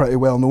 I'd be pretty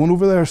well known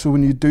over there. So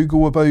when you do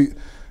go about,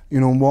 you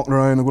know, walking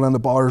around and going into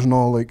bars and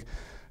all, like,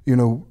 you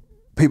know,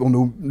 people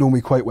know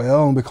me quite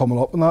well and be coming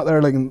up and that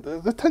there, like, and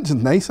the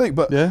attention's nice, like,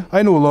 but Yeah.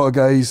 I know a lot of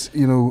guys,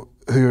 you know,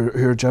 who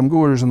are gym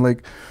goers, and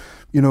like,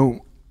 you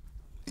know,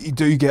 you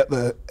do get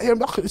the, hey,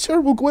 sure,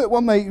 we'll go out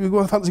one night, we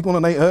go fancy going a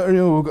night out, or, you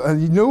know,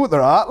 and you know what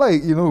they're at,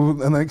 like, you know,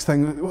 the next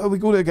thing, well, we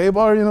go to a gay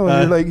bar, you know,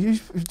 and you're like, you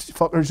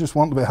fuckers just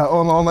want to be hit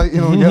on all night, you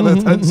know, and get the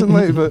attention,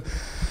 like, but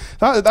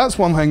that's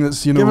one thing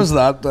that's, you know, Give us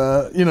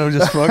that, you know,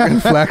 just fucking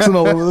flexing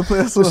all over the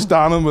place. just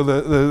standing with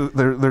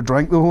their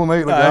drink the whole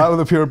night like that with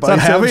a pure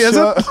biceps. Is that heavy, is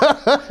it?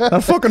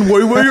 That fucking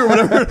woo-woo or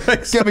whatever.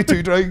 Get me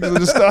 2 drinks and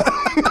just stand.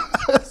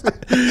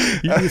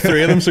 You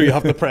 3 of them, so you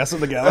have to press it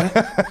together.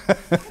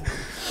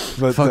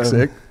 But, Fuck's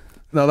sake.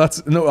 No,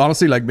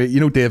 honestly, like me, you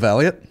know Dave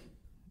Elliott,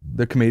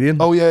 the comedian?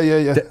 Oh,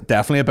 yeah.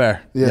 Definitely a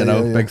bear, Yeah, you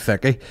know, yeah. big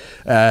thickie.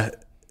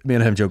 Me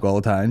and him joke all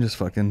the time, just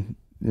fucking,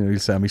 you know, he'll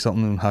send me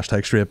something and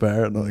hashtag straight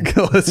bear and like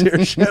all this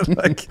here shit.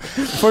 Like,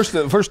 first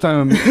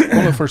time, one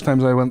of the first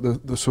times I went to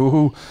the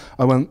Soho,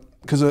 I went,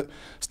 because I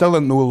still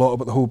didn't know a lot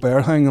about the whole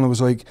bear thing, and I was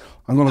like,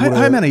 I'm going to go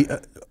to... How many,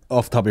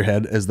 off the top of your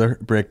head, is there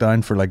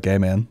breakdown for like gay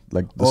men?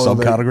 Like the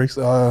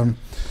subcategories?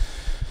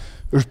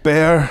 There's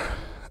bear,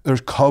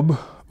 there's cub.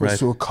 Right.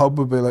 So a cub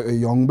would be like a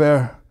young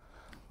bear.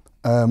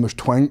 There's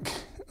twink.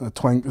 A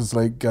twink is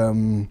like be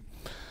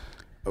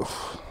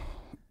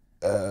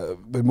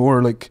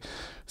more like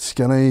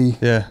skinny,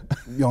 Yeah.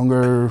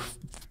 younger,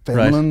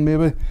 feminine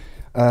maybe.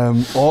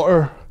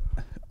 Otter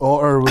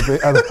would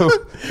be. I don't know.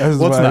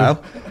 What's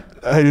now?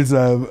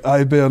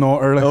 I'd be an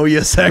otter. Like, Oh, you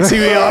sexy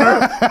wee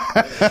otter.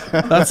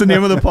 That's the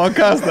name of the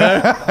podcast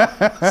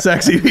there.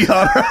 Sexy wee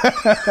otter.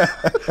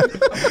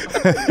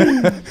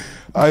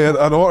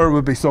 an otter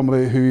would be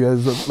somebody who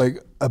is like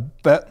a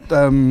bit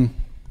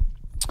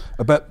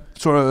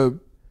sort of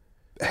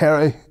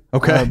hairy.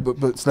 Okay.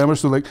 But slimmer.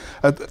 So like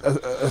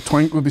a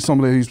twink would be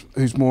somebody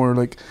who's more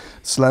like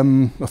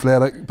slim,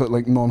 athletic, but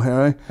like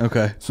non-hairy.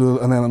 Okay. So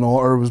and then an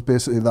otter was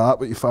basically that,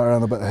 but you fire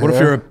in a bit of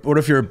hair. What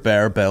if you're a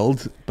bear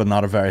build but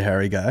not a very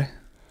hairy guy?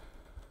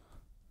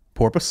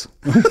 Porpoise.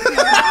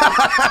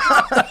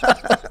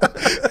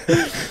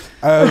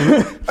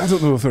 I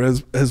don't know if there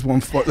is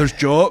one for. There's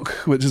jock,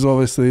 which is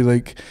obviously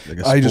like Like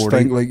a I just sporty-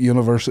 think like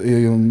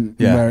university and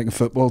Yeah. American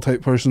football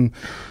type person.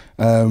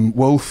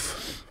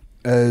 Wolf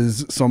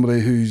is somebody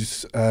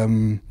who's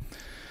would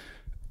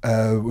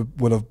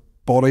have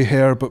body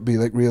hair but be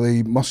like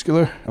really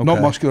muscular, not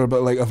Okay. muscular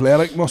but like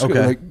athletic, muscular,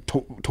 Okay. like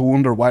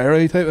toned or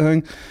wiry type of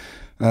thing.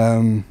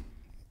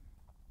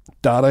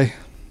 Daddy.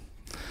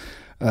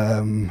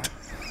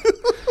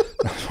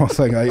 That's one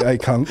thing I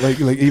can't like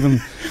even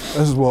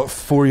this is what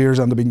 4 years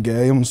into being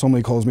gay, and when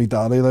somebody calls me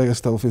daddy, like I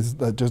still feel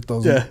that just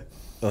doesn't. Yeah.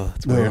 Oh,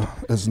 it's weird.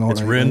 It's not. It's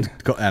right, ruined.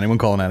 like. Anyone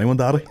calling anyone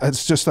daddy?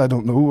 It's just I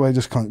don't know. I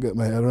just can't get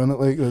my head around it.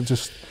 Like it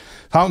just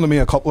happened to me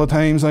a couple of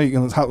times. Like,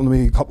 and it's happened to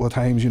me a couple of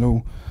times. You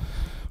know,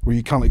 where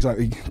you can't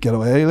exactly get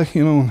away. Like,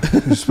 you know,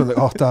 you just feel like,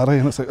 oh, daddy,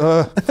 and it's like,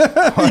 You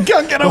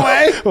can't get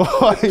away.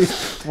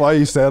 why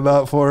you said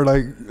that for?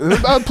 Like,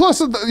 plus,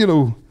 you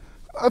know,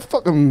 I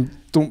fucking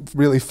don't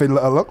really feel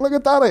that I look like a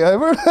daddy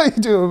ever. Like,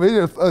 do you know what I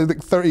mean? I'm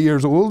like 30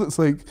 years old. It's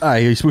like, Aye,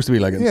 you're supposed to be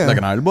like Yeah. like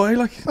an old boy,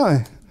 like.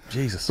 aye.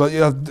 Jesus. But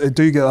yeah, I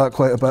do get that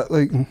quite a bit.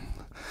 Like,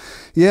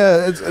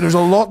 yeah, there's a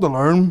lot to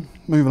learn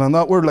moving in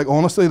that word. Like,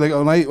 honestly, like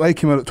when I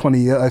came out at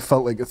 28, I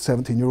felt like a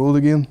 17-year-old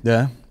again,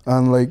 Yeah.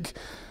 and like,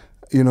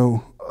 you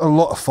know, a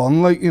lot of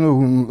fun. Like, you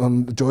know,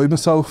 and enjoyed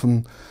myself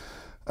and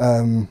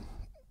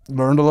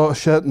learned a lot of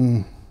shit,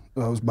 and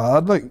I was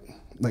mad, like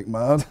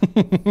mad.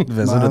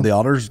 Visited Man. the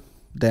otters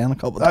den a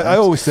couple of times. I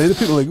always say to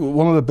people, like,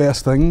 one of the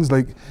best things,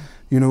 like,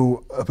 you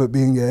know, about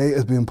being gay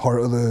is being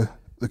part of the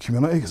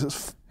community, because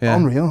it's Yeah.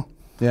 unreal.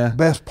 Yeah.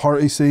 Best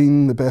party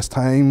scene, the best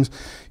times.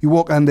 You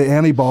walk into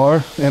any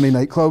bar, any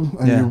nightclub,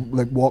 and Yeah. you're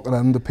like walking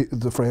into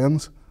the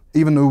friends.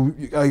 Even though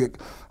I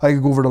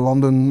could go over to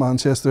London,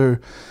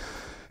 Manchester,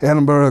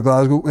 Edinburgh,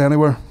 Glasgow,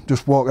 anywhere,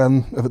 just walk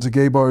in. If it's a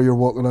gay bar, you're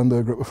walking into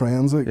a group of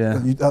friends. Like, Yeah.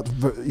 and you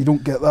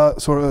don't get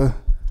that sort of,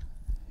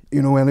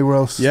 you know, anywhere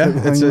else. Yeah, type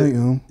of it's thing, a- like, you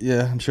know.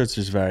 Yeah, I'm sure it's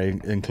just very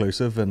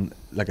inclusive and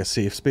like a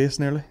safe space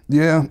nearly.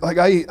 Yeah, like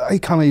I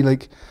kind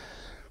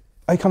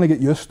of get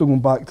used to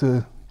going back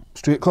to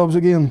straight clubs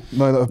again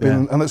now that I've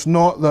been, Yeah. and it's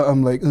not that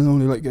I'm like, I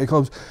only like gay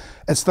clubs.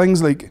 It's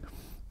things like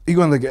you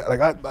go in like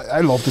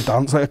I love to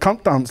dance. Like I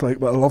can't dance, like,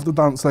 but I love to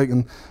dance. Like,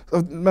 and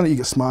the minute you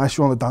get smashed,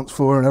 you're on the dance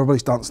floor and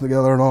everybody's dancing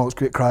together and all, it's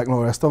great crack and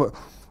all the rest of it.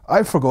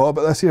 I forgot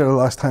about this year. The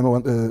last time I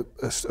went to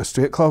a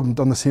straight club and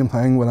done the same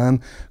thing. Went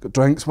in, got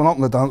drinks, went up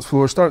on the dance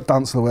floor, started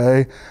dancing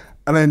away.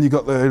 And then you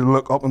got the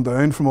look up and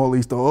down from all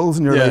these dolls,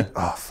 and you're Yeah. like,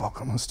 oh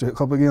fuck, I'm in a straight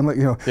club again. Like,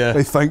 you know, Yeah.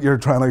 they think you're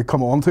trying to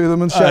come on to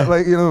them and shit. Aye.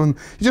 Like, you know, and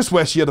you just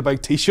wish you had a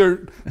big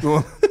T-shirt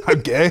going,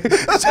 I'm gay,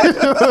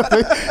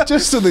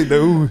 just so they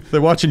know. They're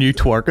watching you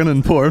twerking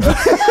and pouring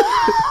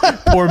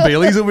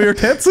Baileys over your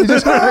tits. And they're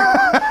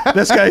like,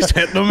 this guy's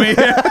hitting on me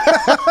here.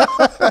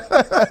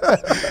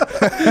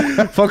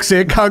 Fuck's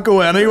sake, can't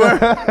go anywhere.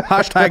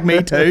 Hashtag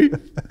me too.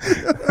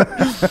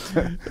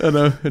 I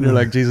know, and you're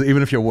like, Jesus,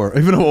 even if I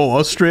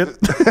was straight.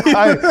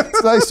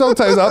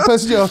 Sometimes that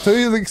pisses you off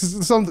too. Like,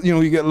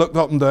 you get looked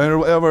up and down or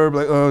whatever.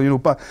 Like,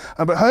 but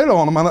hold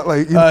on a minute,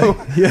 like,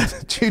 yeah.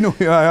 Do you know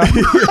who I am?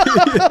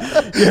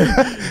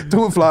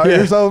 Don't flatter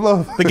yourself,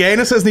 love. The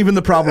gayness isn't even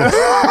the problem.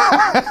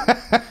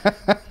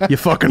 You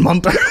fucking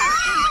munter.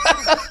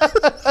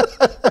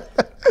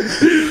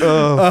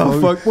 Oh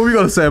fuck! What were we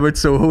gonna say about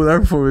Soho there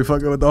before we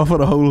fucking went off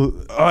on a whole?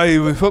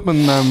 We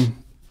fucking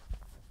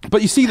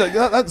but you see, like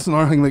that's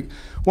another thing. Like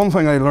one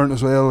thing I learned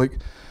as well. Like,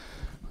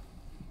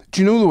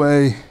 do you know the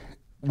way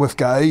with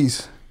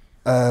guys,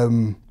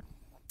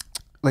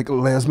 like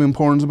lesbian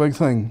porn's a big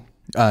thing.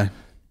 Aye.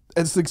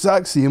 It's the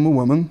exact same with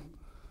women.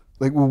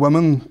 Like with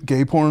women,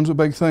 gay porn's a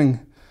big thing.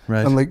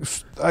 Right. And like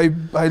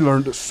I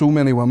learned that so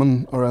many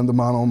women are into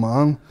man on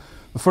man.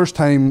 The first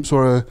time,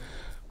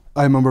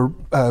 I remember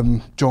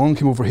John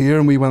came over here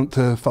and we went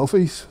to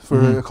Filthy's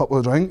for a couple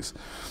of drinks,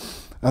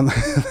 and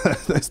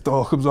this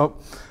dog comes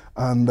up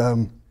and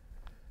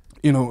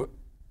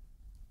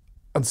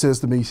and says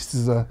to me, she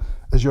says,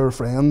 "Is your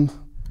friend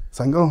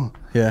single?"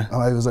 Yeah.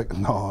 And I was like,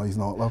 "No, he's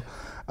not, love."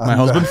 And, my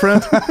husband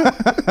friend.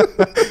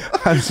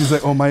 And she's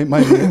like, "Oh, my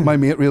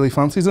mate really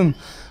fancies him."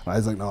 And I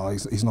was like, "No,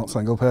 he's not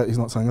single, pet. He's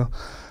not single."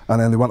 And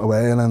then they went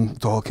away, and then the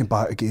dog came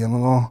back again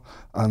and all,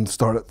 and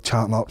started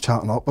chatting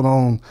up and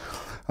all.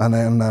 And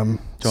then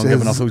John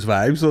giving off those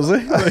vibes, was he?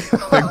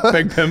 Like,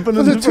 big pimping.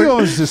 The two of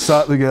us just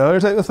sat together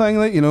type of thing,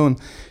 like, and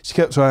she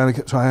kept trying,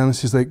 and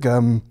she's like,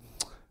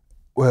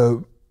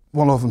 well,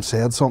 one of them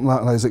said something like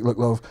that, and I was like, "Look,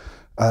 love,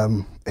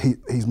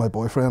 he's my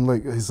boyfriend,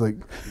 like, he's like,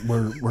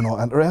 we're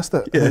not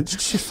interested." Yeah. And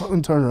she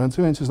fucking turned around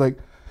to me and she's like,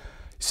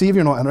 "See, if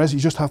you're not interested,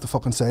 you just have to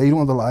fucking say, you don't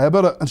have to lie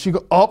about it." And she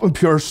got up and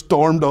pure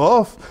stormed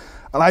off.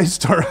 And I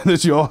started to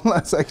John, and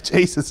I was like,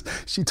 Jesus,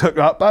 she took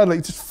that bad,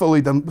 like, just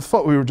fully didn't,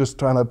 thought we were just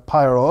trying to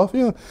pie her off,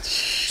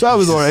 So that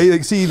was alright,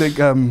 like, see, like,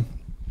 a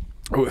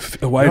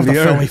while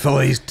later. Fill me full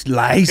of these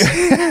lies,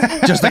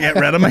 just to get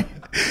rid of me.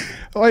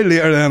 A while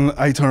later, then,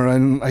 I turned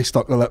around and I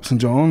stuck the lips in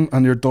John,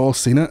 and your doll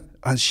seen it,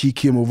 and she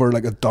came over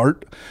like a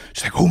dart.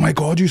 She's like, "Oh my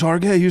God, you're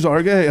gay.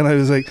 And I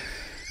was like,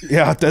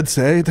 "Yeah, I did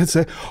say,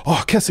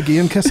 oh, kiss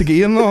again,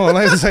 no." And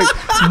I was like,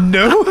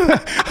 "No,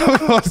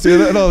 I'm not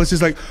doing it at all." It's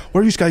just like,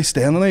 "Where are you guys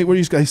staying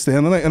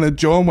tonight? And then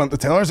John went to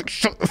tell her. I was like,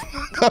 "Shut the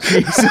fuck up."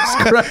 Jesus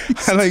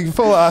Christ. And like,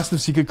 full asked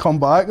if she could come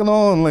back and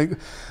all. And like,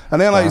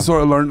 and then I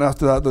sort of learned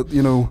after that,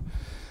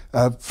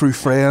 through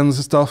friends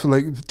and stuff, and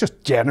like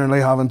just generally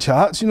having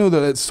chats,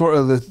 that it's sort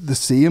of the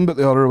same, but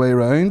the other way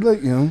around,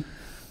 like,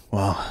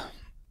 Wow.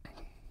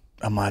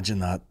 Imagine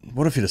that.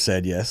 What if you'd have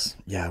said yes?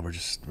 Yeah, we're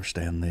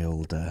staying the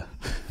old.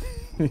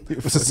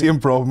 It's the same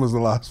problem as the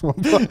last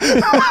one.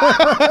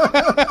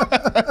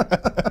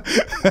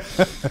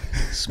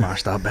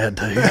 Smash that bed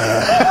too.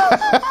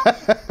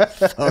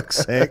 Fuck's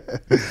sake.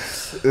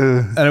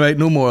 Anyway,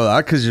 no more of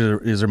that because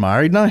you're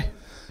married now.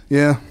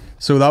 Yeah.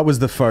 So that was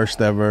the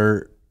first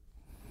ever.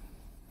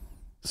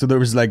 So there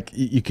was like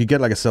you could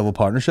get like a civil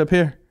partnership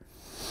here.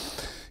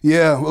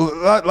 Yeah, well,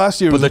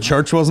 last year. But the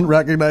church wasn't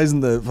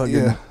recognising the fucking.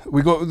 Yeah,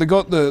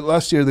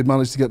 last year they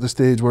managed to get the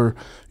stage where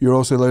you're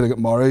also allowed to get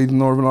married in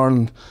Northern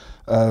Ireland.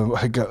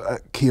 I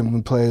came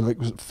and played, like,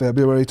 was it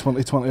February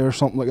 2020 or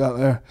something like that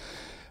there.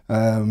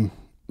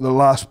 The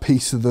last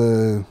piece of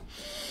the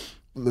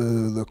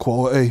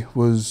quality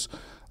was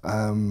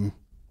that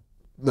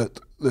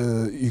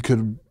you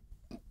could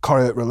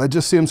carry out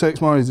religious same-sex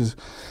marriages,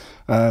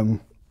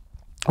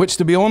 which,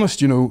 to be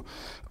honest,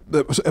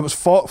 it was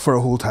fought for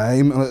a whole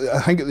time, and I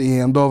think at the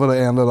end of it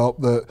ended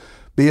up that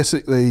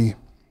basically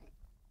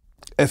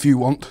if you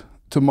want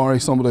to marry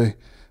somebody,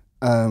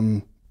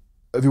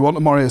 if you want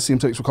to marry a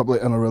same-sex couple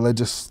as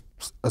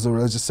a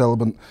religious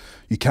celibate,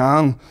 you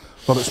can,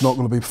 but it's not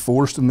going to be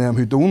forced on them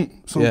who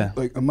don't. So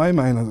like in my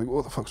mind, I was like,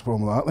 what the fuck's the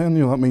problem with that then?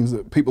 That means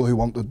that people who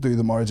want to do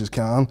the marriages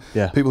can.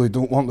 Yeah. People who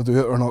don't want to do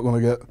it are not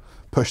going to get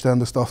pushed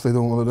into stuff they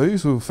don't want to do,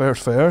 so fair's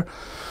fair.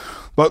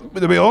 But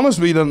to be honest,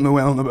 we didn't know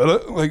anything about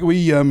it. Like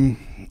we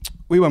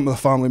went with a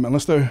family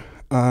minister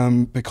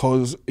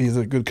because he has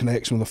a good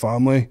connection with the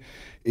family.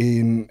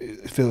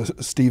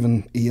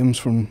 Stephen Ames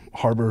from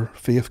Harbour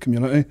Faith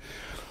Community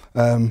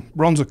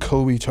runs a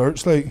cool wee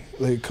church, like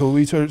cool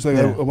wee church. Like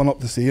I went up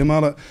to see him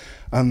at it,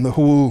 and the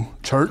whole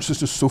church is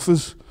just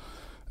sofas.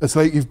 It's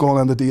like you've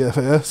gone into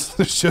DFS.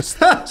 There's just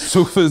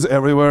sofas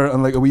everywhere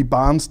and like a wee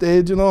band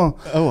stage, Oh,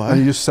 wow. And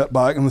you just sit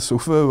back on the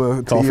sofa with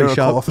a tea or a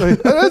coffee.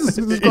 It is.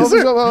 It's a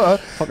coffee shop.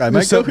 Fuck,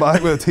 I sit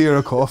back with a tea or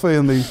a coffee,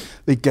 and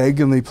they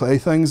gig and they play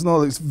things and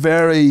all. It's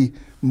very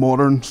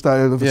modern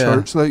style of a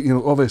church. Like,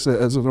 obviously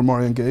it is if they're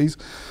marrying gays,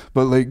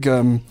 but like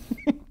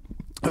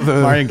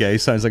Marion Gay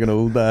sounds like an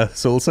old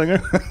soul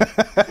singer.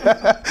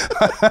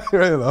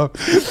 Right enough.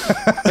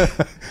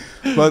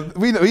 But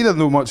we didn't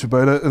know much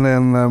about it, and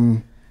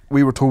then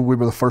we were told we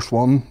were the first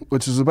one,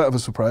 which is a bit of a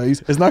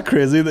surprise. Isn't that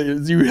crazy that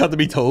you had to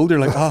be told? You're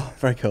like, oh,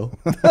 very cool.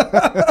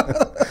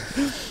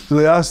 So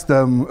they asked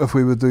if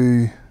we would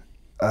do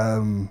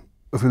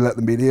if we let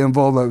the media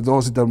involved. I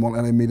obviously didn't want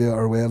any media at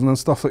our wedding and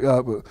stuff like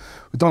that, but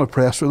we'd done a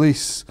press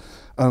release,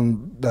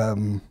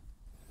 and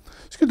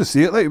it's good to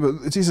see it, like, but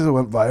it's easy it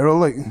went viral,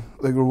 like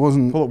there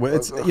wasn't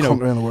it's, a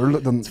country in the world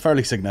that didn't. It's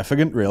fairly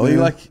significant, really,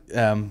 like,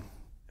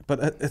 but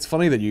it's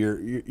funny that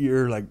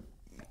you're like,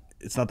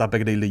 it's not that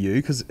big a deal to you,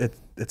 because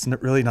it's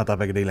really not that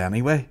big a deal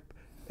anyway.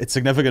 It's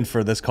significant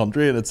for this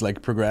country, and it's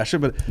like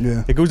progression, but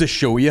it goes to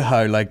show you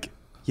how, like,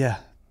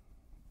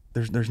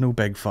 there's no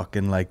big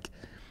fucking, like,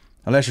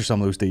 unless you're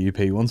some of those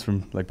DUP ones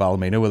from like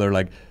Ballymena, where they're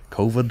like,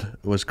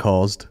 COVID was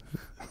caused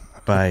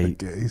by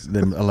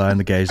them allowing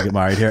the gays to get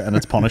married here, and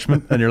it's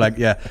punishment, and you're like,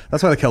 yeah,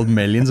 that's why they killed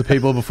millions of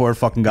people before it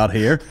fucking got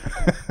here.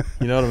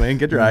 You know what I mean?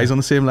 Get your eyes on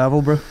the same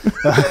level, bro.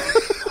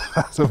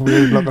 That's a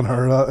weird looking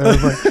her.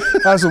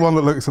 That's the one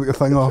that looks like a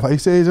thing off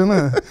Ice Age, isn't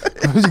it?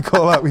 What would you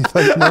call that? We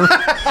think. No?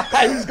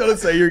 I was gonna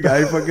say your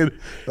guy fucking.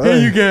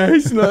 Hey, you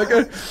guys, no,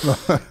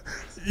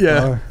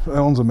 yeah,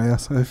 that one's a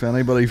mess. If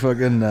anybody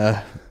fucking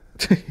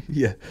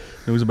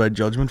knows about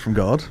judgment from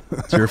God,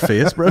 it's your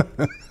face, bro.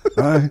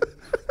 Aye.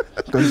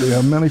 Don't do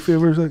him many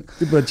favours, like.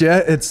 But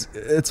yeah,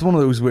 it's one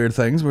of those weird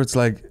things where it's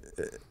like,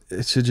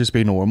 it should just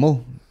be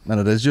normal, and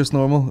it is just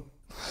normal,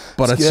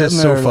 but it's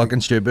just so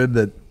fucking stupid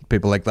that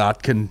people like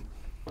that can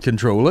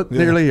control it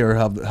nearly, or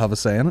have a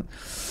say in it.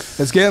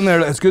 It's getting there.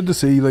 It's good to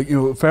see, like,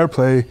 you know, fair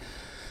play.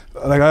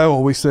 Like I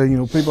always say, you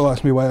know, people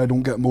ask me why I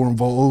don't get more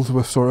involved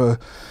with sort of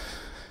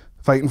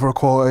fighting for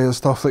equality and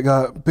stuff like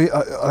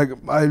that.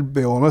 I'll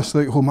be honest,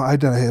 like, I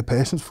didn't have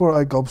patience for it.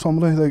 I gob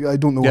somebody. Like, I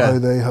don't know how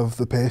they have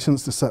the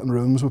patience to sit in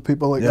rooms with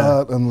people like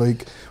that and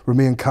like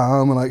remain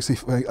calm, and actually,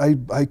 like,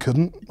 I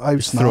couldn't. I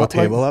would throw a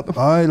table at them.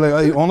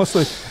 I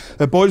honestly,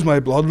 it boils my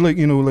blood. Like,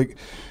 you know, like,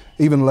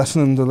 even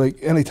listening to, like,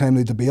 any time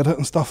they debate it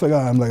and stuff like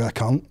that, I'm like, I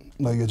can't.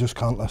 Like, I just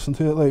can't listen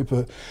to it. Like,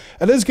 but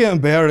it is getting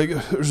better. Like,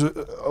 there's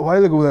a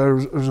while ago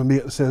there's a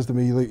mate that says to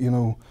me, like, you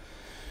know,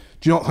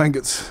 do you not think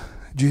it's,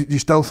 do you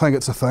still think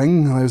it's a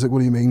thing? And I was like, what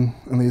do you mean?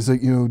 And he's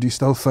like, you know, do you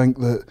still think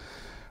that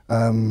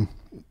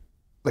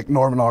like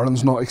Northern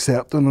Ireland's not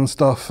accepting and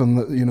stuff, and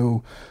that, you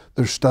know,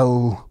 there's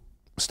still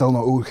not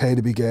okay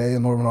to be gay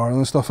in Northern Ireland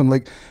and stuff? And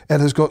like,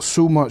 it has got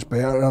so much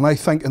better, and I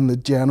think in the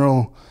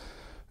general,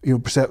 you know,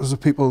 perceptions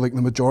of people, like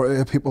the majority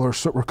of people are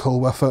super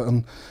cool with it,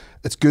 and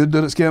it's good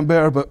that it's getting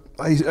better. But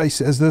I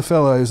says to the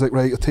fella, I was like,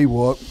 right, I'll tell you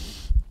what,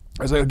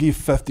 I was like, I'll give you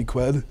 50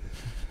 quid.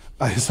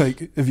 I was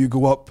like, if you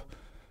go up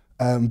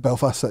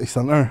Belfast City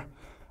Centre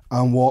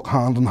and walk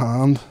hand in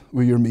hand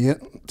with your mate,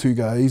 two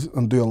guys,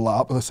 and do a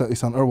lap of the city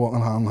centre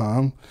walking hand in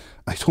hand.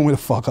 I told me to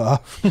fuck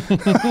off.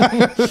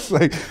 It's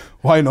like,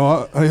 why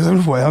not? And he was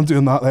like, why I'm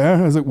doing that there?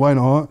 I was like, why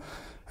not?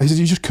 He said,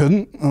 you just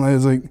couldn't. And I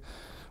was like, well,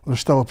 there's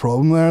still a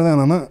problem there then,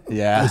 isn't it?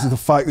 Yeah. This is the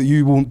fact that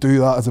you won't do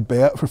that as a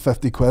bet for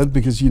 50 quid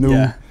because you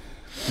know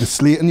the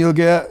slating you'll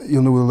get,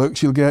 you'll know the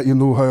looks you'll get, you'll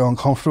know how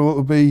uncomfortable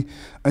it'll be,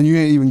 and you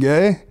ain't even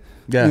gay.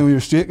 Yeah. You know, you're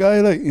a straight guy,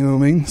 like, you know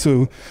what I mean?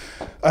 So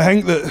I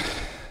think that,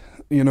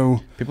 you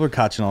know, people are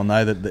catching on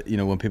now that you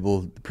know, when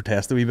people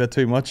protest a wee bit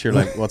too much, you're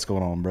like, what's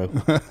going on, bro?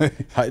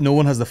 No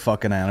one has the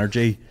fucking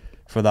energy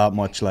for that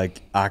much,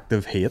 like,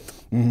 active hate.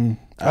 Mm-hmm.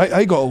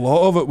 I got a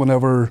lot of it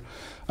whenever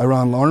I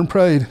ran Larne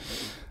Pride.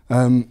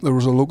 There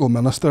was a local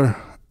minister,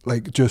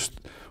 like,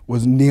 just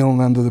was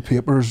nailing into the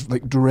papers,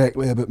 like,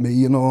 directly about me,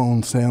 you know,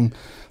 and saying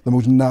the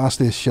most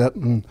nastiest shit,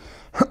 and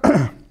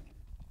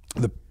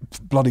the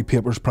bloody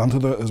papers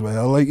printed it as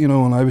well, like, you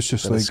know, and I was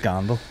just like,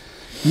 scandal.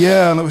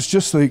 Yeah, and it was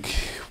just like,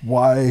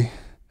 why?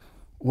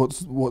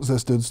 What's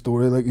this dude's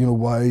story? Like, you know,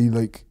 why,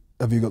 like,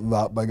 have you got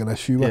that big an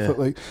issue with it?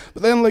 Like,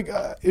 but then, like,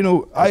 you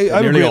know, I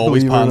nearly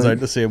always pans out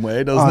the same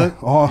way, doesn't it?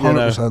 Oh,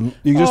 100%.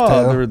 You can just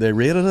tell. They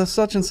rated us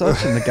such and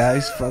such, and the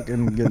guy's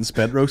fucking getting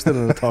spit roasted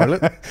in a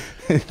toilet.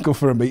 Go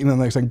for a meeting and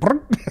the next thing,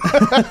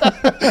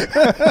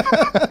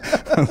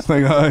 it's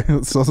like,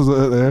 it's susses it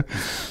out there.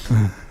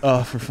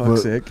 Oh, for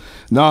fuck's sake.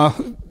 Nah,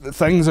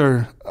 things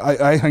are,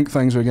 I think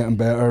things are getting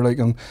better, like,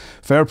 and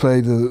fair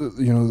play to,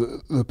 you know,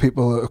 the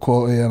people at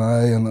Equality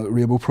NI and the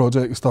Rainbow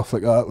Project and stuff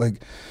like that,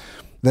 like,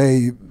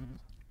 they,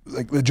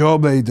 like, the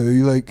job they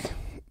do, like,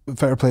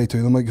 fair play to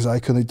them, like, because I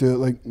couldn't do it,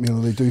 like, you know,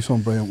 they do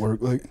some brilliant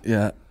work, like.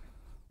 Yeah.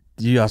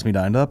 You asked me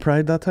down to that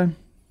Pride that time?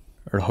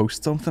 Or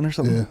host something or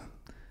something? Yeah.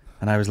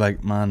 And I was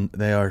like, man,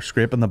 they are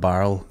scraping the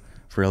barrel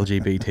for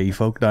LGBT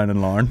folk down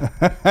in Larne.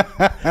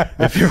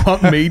 If you're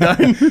wanting me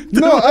down.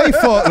 No, I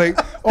thought, like,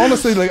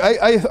 honestly, like,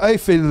 I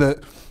feel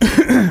that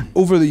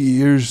over the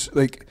years,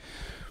 like,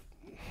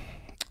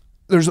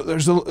 there's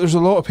a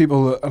lot of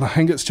people that, and I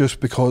think it's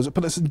just because,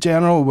 but it's in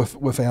general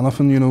with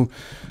anything, you know,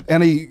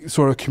 any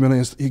sort of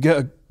community, you get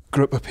a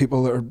group of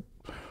people that are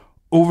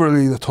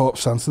overly the top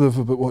sensitive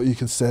about what you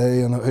can say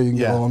and how you can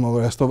get on and all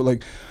the rest of it.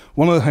 Like,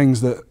 one of the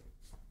things that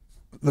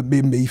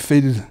made me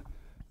feel,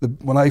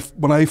 when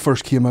I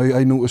first came out,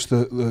 I noticed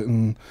that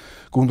in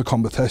going to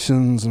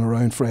competitions and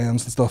around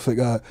friends and stuff like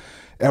that,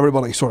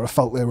 everybody sort of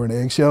felt they were in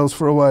eggshells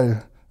for a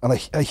while. And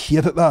I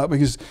hated that,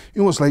 because,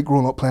 you know, it's like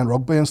growing up playing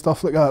rugby and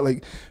stuff like that.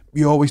 Like,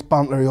 you always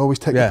banter, you always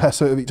take the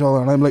piss out of each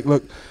other. And I'm like,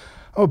 look,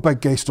 I'm a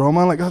big gay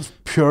strongman, like that's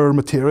pure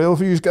material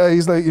for you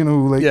guys, like, you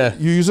know, like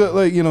use it,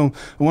 like, you know.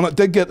 And when it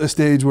did get to the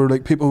stage where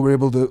like people were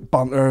able to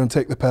banter and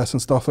take the piss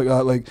and stuff like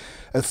that, like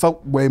it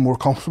felt way more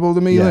comfortable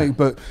to me, like.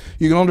 But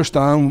you can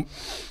understand,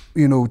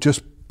 you know,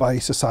 just by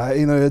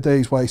society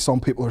nowadays why some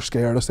people are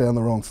scared of saying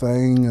the wrong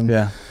thing,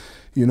 and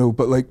you know.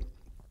 But like,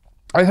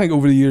 I think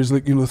over the years,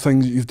 like, you know, the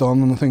things that you've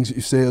done and the things that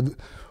you've said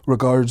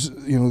regards,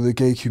 you know, the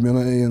gay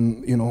community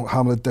and, you know,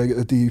 having a dig at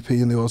the DUP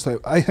and the other stuff,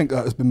 I think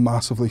that has been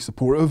massively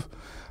supportive,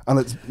 and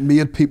it's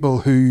made people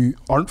who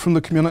aren't from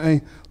the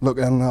community look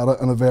in at it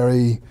in a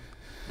very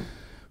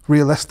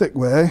realistic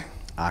way.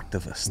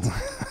 Activist.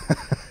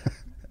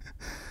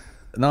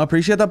 No, I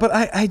appreciate that, but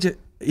I just,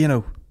 you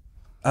know,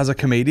 as a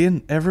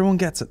comedian, everyone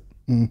gets it.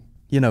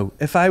 You know,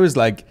 if I was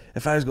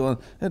going,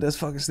 hey, this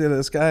fucking steal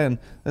this guy and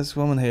this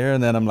woman here,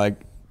 and then I'm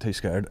like, too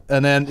scared,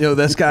 and then, you know,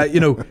 this guy, you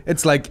know,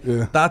 it's like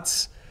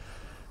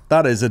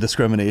that is a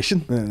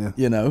discrimination,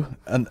 you know.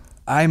 And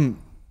I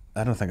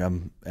don't think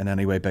I'm in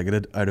any way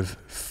bigoted out of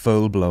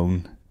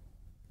full-blown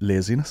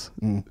laziness.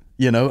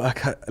 You know,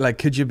 like,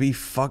 could you be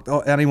fucked?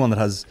 Anyone that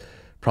has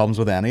problems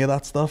with any of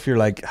that stuff, you're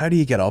like, how do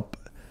you get up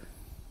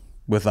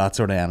with that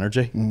sort of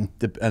energy?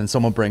 And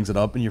someone brings it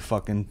up and you're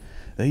fucking,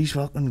 these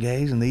fucking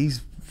gays and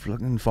these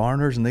fucking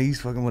foreigners and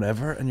these fucking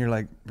whatever, and you're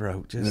like,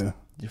 bro, just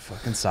you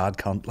fucking sad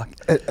cunt. Like,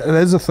 it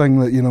is a thing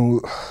that, you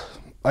know,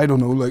 I don't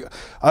know, like,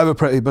 I have a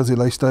pretty busy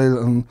lifestyle,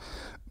 and,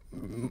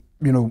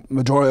 you know,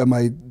 majority of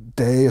my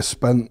day is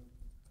spent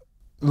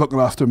looking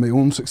after my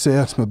own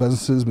success, my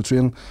businesses, my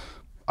training.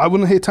 I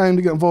wouldn't hate time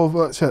to get involved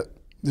with that shit.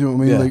 You know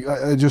what I mean? Like,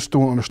 I just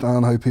don't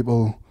understand how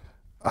people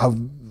have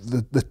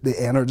the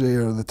energy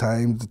or the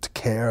time to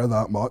care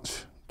that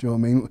much. Do you know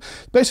what I mean?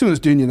 Especially when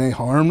it's doing you any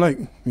harm, like,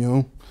 you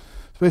know.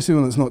 Especially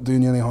when it's not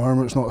doing you any harm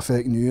or it's not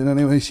affecting you in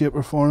any way, shape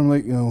or form,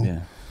 like, you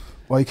know.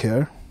 Why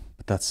care?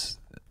 But that's,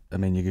 I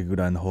mean, you could go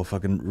down the whole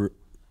fucking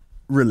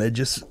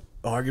religious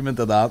argument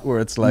of that, where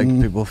it's like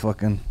people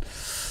fucking,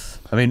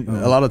 I mean,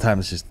 a lot of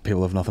times it's just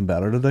people have nothing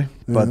better to do.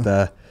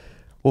 But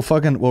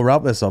we'll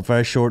wrap this up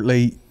very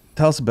shortly.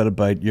 Tell us a bit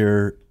about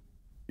you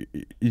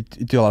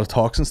do a lot of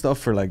talks and stuff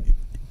for like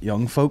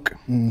young folk.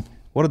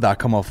 What did that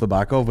come off the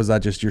back of? Was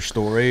that just your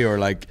story, or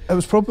like? It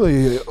was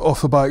probably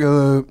off the back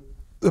of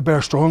the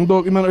Bear Strong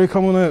documentary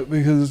coming out,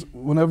 because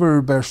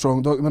whenever Bear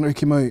Strong documentary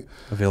came out,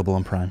 available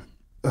on Prime.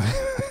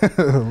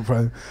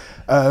 Prime.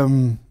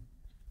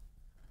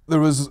 There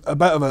was a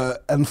bit of an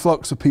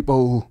influx of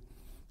people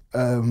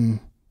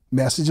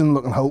messaging,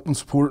 looking help and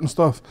support and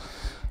stuff,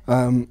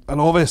 and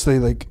obviously,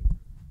 like,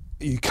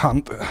 you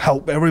can't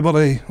help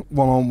everybody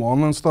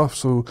one-on-one and stuff,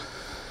 so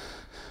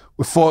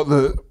we thought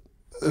that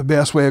the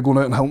best way of going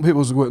out and helping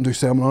people is to go out and do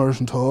seminars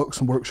and talks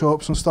and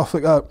workshops and stuff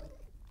like that.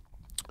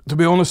 To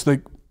be honest,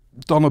 like,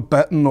 done a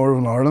bit in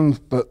Northern Ireland,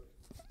 but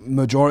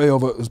majority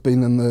of it has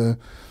been in the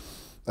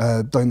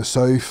down the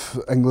south,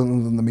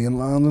 England and the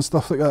mainland and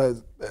stuff like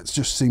that. It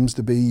just seems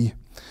to be,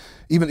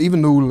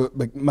 even though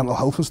like mental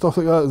health and stuff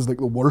like that is like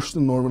the worst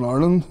in Northern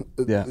Ireland,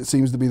 it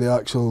seems to be the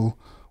actual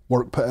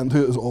work put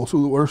into it is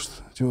also the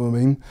worst. Do you know what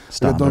I mean?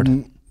 Standard. I'd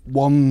done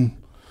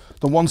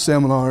one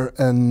seminar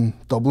in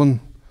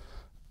Dublin,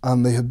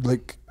 and they had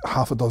like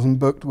half a dozen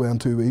booked within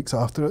 2 weeks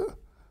after it.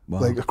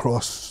 Wow. Like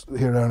across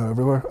here, there and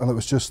everywhere, and it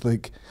was just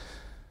like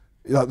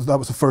that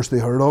was the first they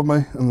heard of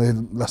me, and they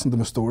listened to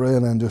my story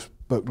and then just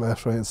booked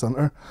left, right and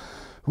centre.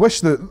 I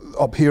wish that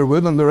up here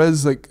would, and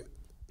there's like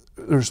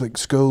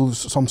schools,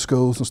 some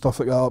schools and stuff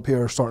like that up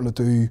here are starting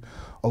to do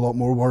a lot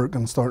more work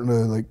and starting to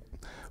like,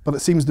 but it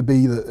seems to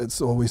be that it's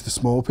always the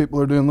small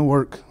people are doing the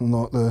work and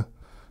not the,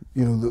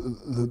 you know,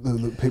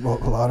 the people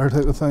up the ladder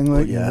type of thing.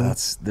 Like, yeah, you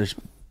know?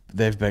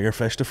 They've bigger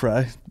fish to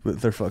fry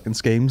with their fucking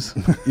schemes.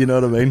 You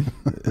know what I mean?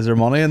 Is there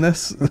money in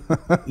this?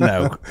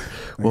 No.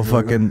 We'll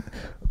fucking,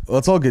 well,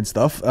 it's all good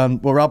stuff,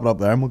 and we'll wrap it up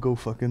there, and we'll go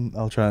fucking,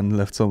 I'll try and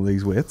lift some of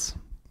these weights.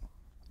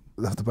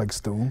 Lift a big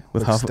stone.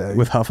 With half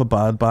a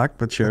bad back,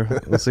 but sure,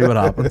 we'll see what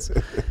happens.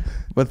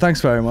 But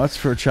thanks very much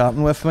for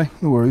chatting with me.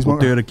 No worries, we'll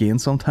do it again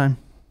sometime.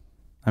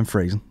 I'm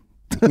freezing.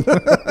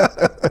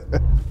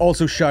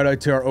 Also, shout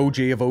out to our OG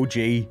of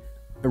OG,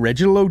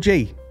 original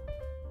OG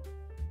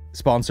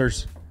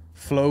sponsors,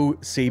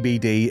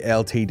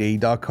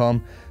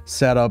 flowcbdltd.com,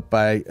 set up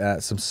by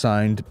some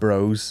sound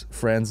bros,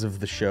 friends of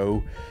the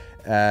show,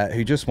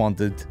 who just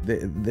wanted,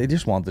 they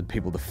just wanted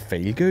people to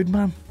feel good,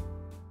 man.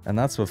 And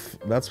that's what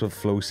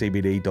Flow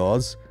CBD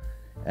does.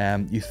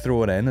 You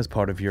throw it in as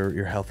part of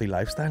your healthy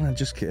lifestyle, and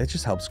it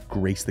just helps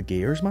grease the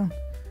gears, man.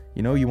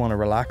 You know, you want to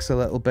relax a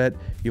little bit,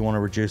 you want to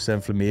reduce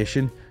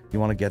inflammation, you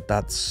want to get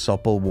that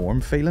supple, warm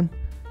feeling.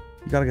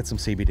 You got to get some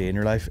CBD in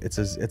your life. It's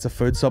a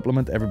food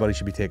supplement. Everybody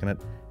should be taking it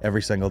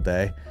every single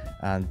day.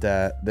 And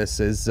this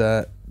is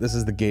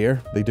the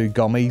gear. They do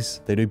gummies.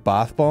 They do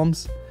bath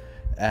bombs.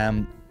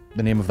 The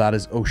name of that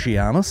is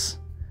Oceanus.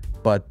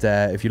 But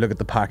if you look at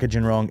the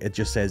packaging wrong, it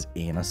just says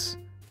anus.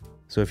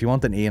 So if you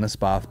want an anus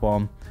bath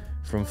bomb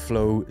from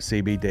Flow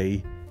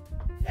CBD,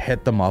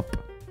 hit them up.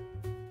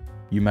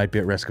 You might be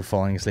at risk of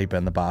falling asleep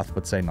in the bath,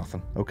 but say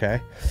nothing,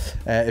 okay?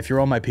 If you're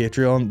on my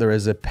Patreon, there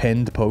is a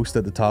pinned post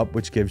at the top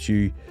which gives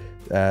you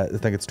I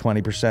think it's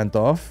 20%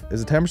 off.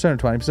 Is it 10% or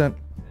 20%?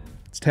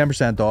 It's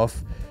 10%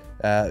 off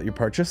your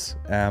purchase.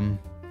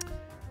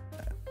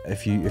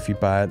 If you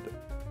buy it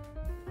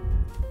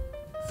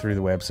through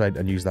the website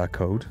and use that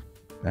code.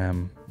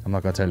 I'm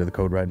not going to tell you the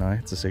code right now.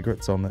 It's a secret.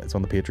 It's on the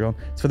Patreon.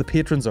 It's for the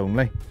patrons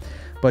only.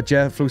 But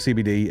yeah,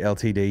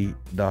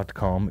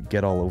 flowcbdltd.com.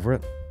 Get all over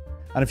it.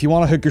 And if you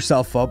want to hook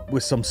yourself up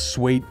with some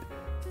sweet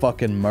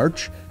fucking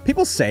merch,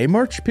 people say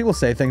merch. People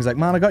say things like,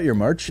 "Man, I got your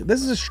merch."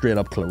 This is a straight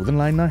up clothing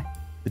line now.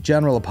 The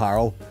General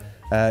Apparel.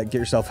 Get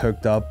yourself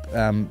hooked up.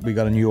 We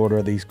got a new order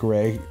of these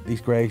grey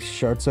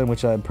shirts in,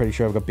 which I'm pretty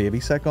sure I've got baby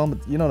sick on.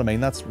 But you know what I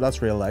mean?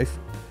 That's real life.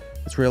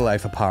 It's real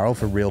life apparel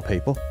for real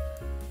people.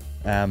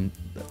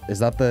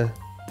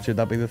 Should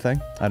that be the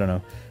thing? I don't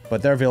know.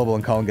 But they're available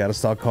on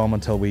colingeddis.com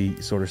until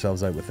we sort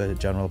ourselves out with the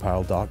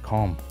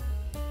generalapparel.com.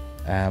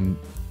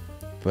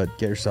 But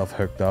get yourself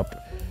hooked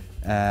up.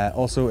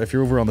 Also, if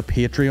you're over on the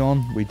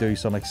Patreon, we do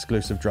some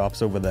exclusive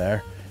drops over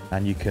there,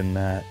 and you can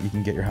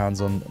get your hands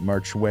on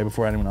merch way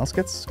before anyone else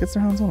gets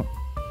their hands on it.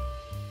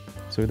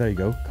 So there you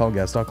go,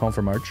 colingeddis.com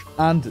for merch.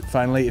 And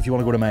finally, if you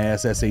want to go to my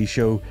SSE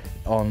show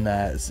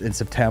in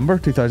September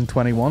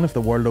 2021, if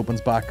the world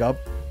opens back up,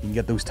 you can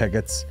get those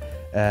tickets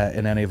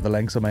in any of the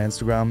links on my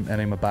Instagram,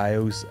 any of my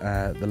bios,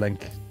 the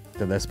link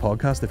to this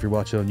podcast if you're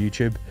watching on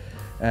YouTube.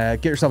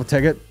 Get yourself a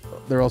ticket.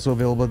 They're also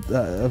available at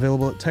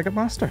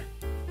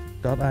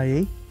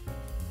ticketmaster.ie.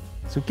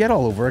 So get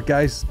all over it,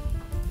 guys.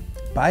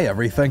 Buy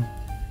everything.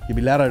 You'll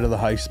be let out of the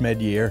house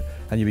mid-year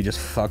and you'll be just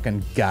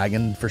fucking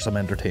gagging for some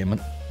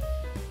entertainment.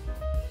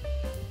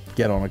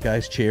 Get on it,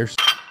 guys. Cheers.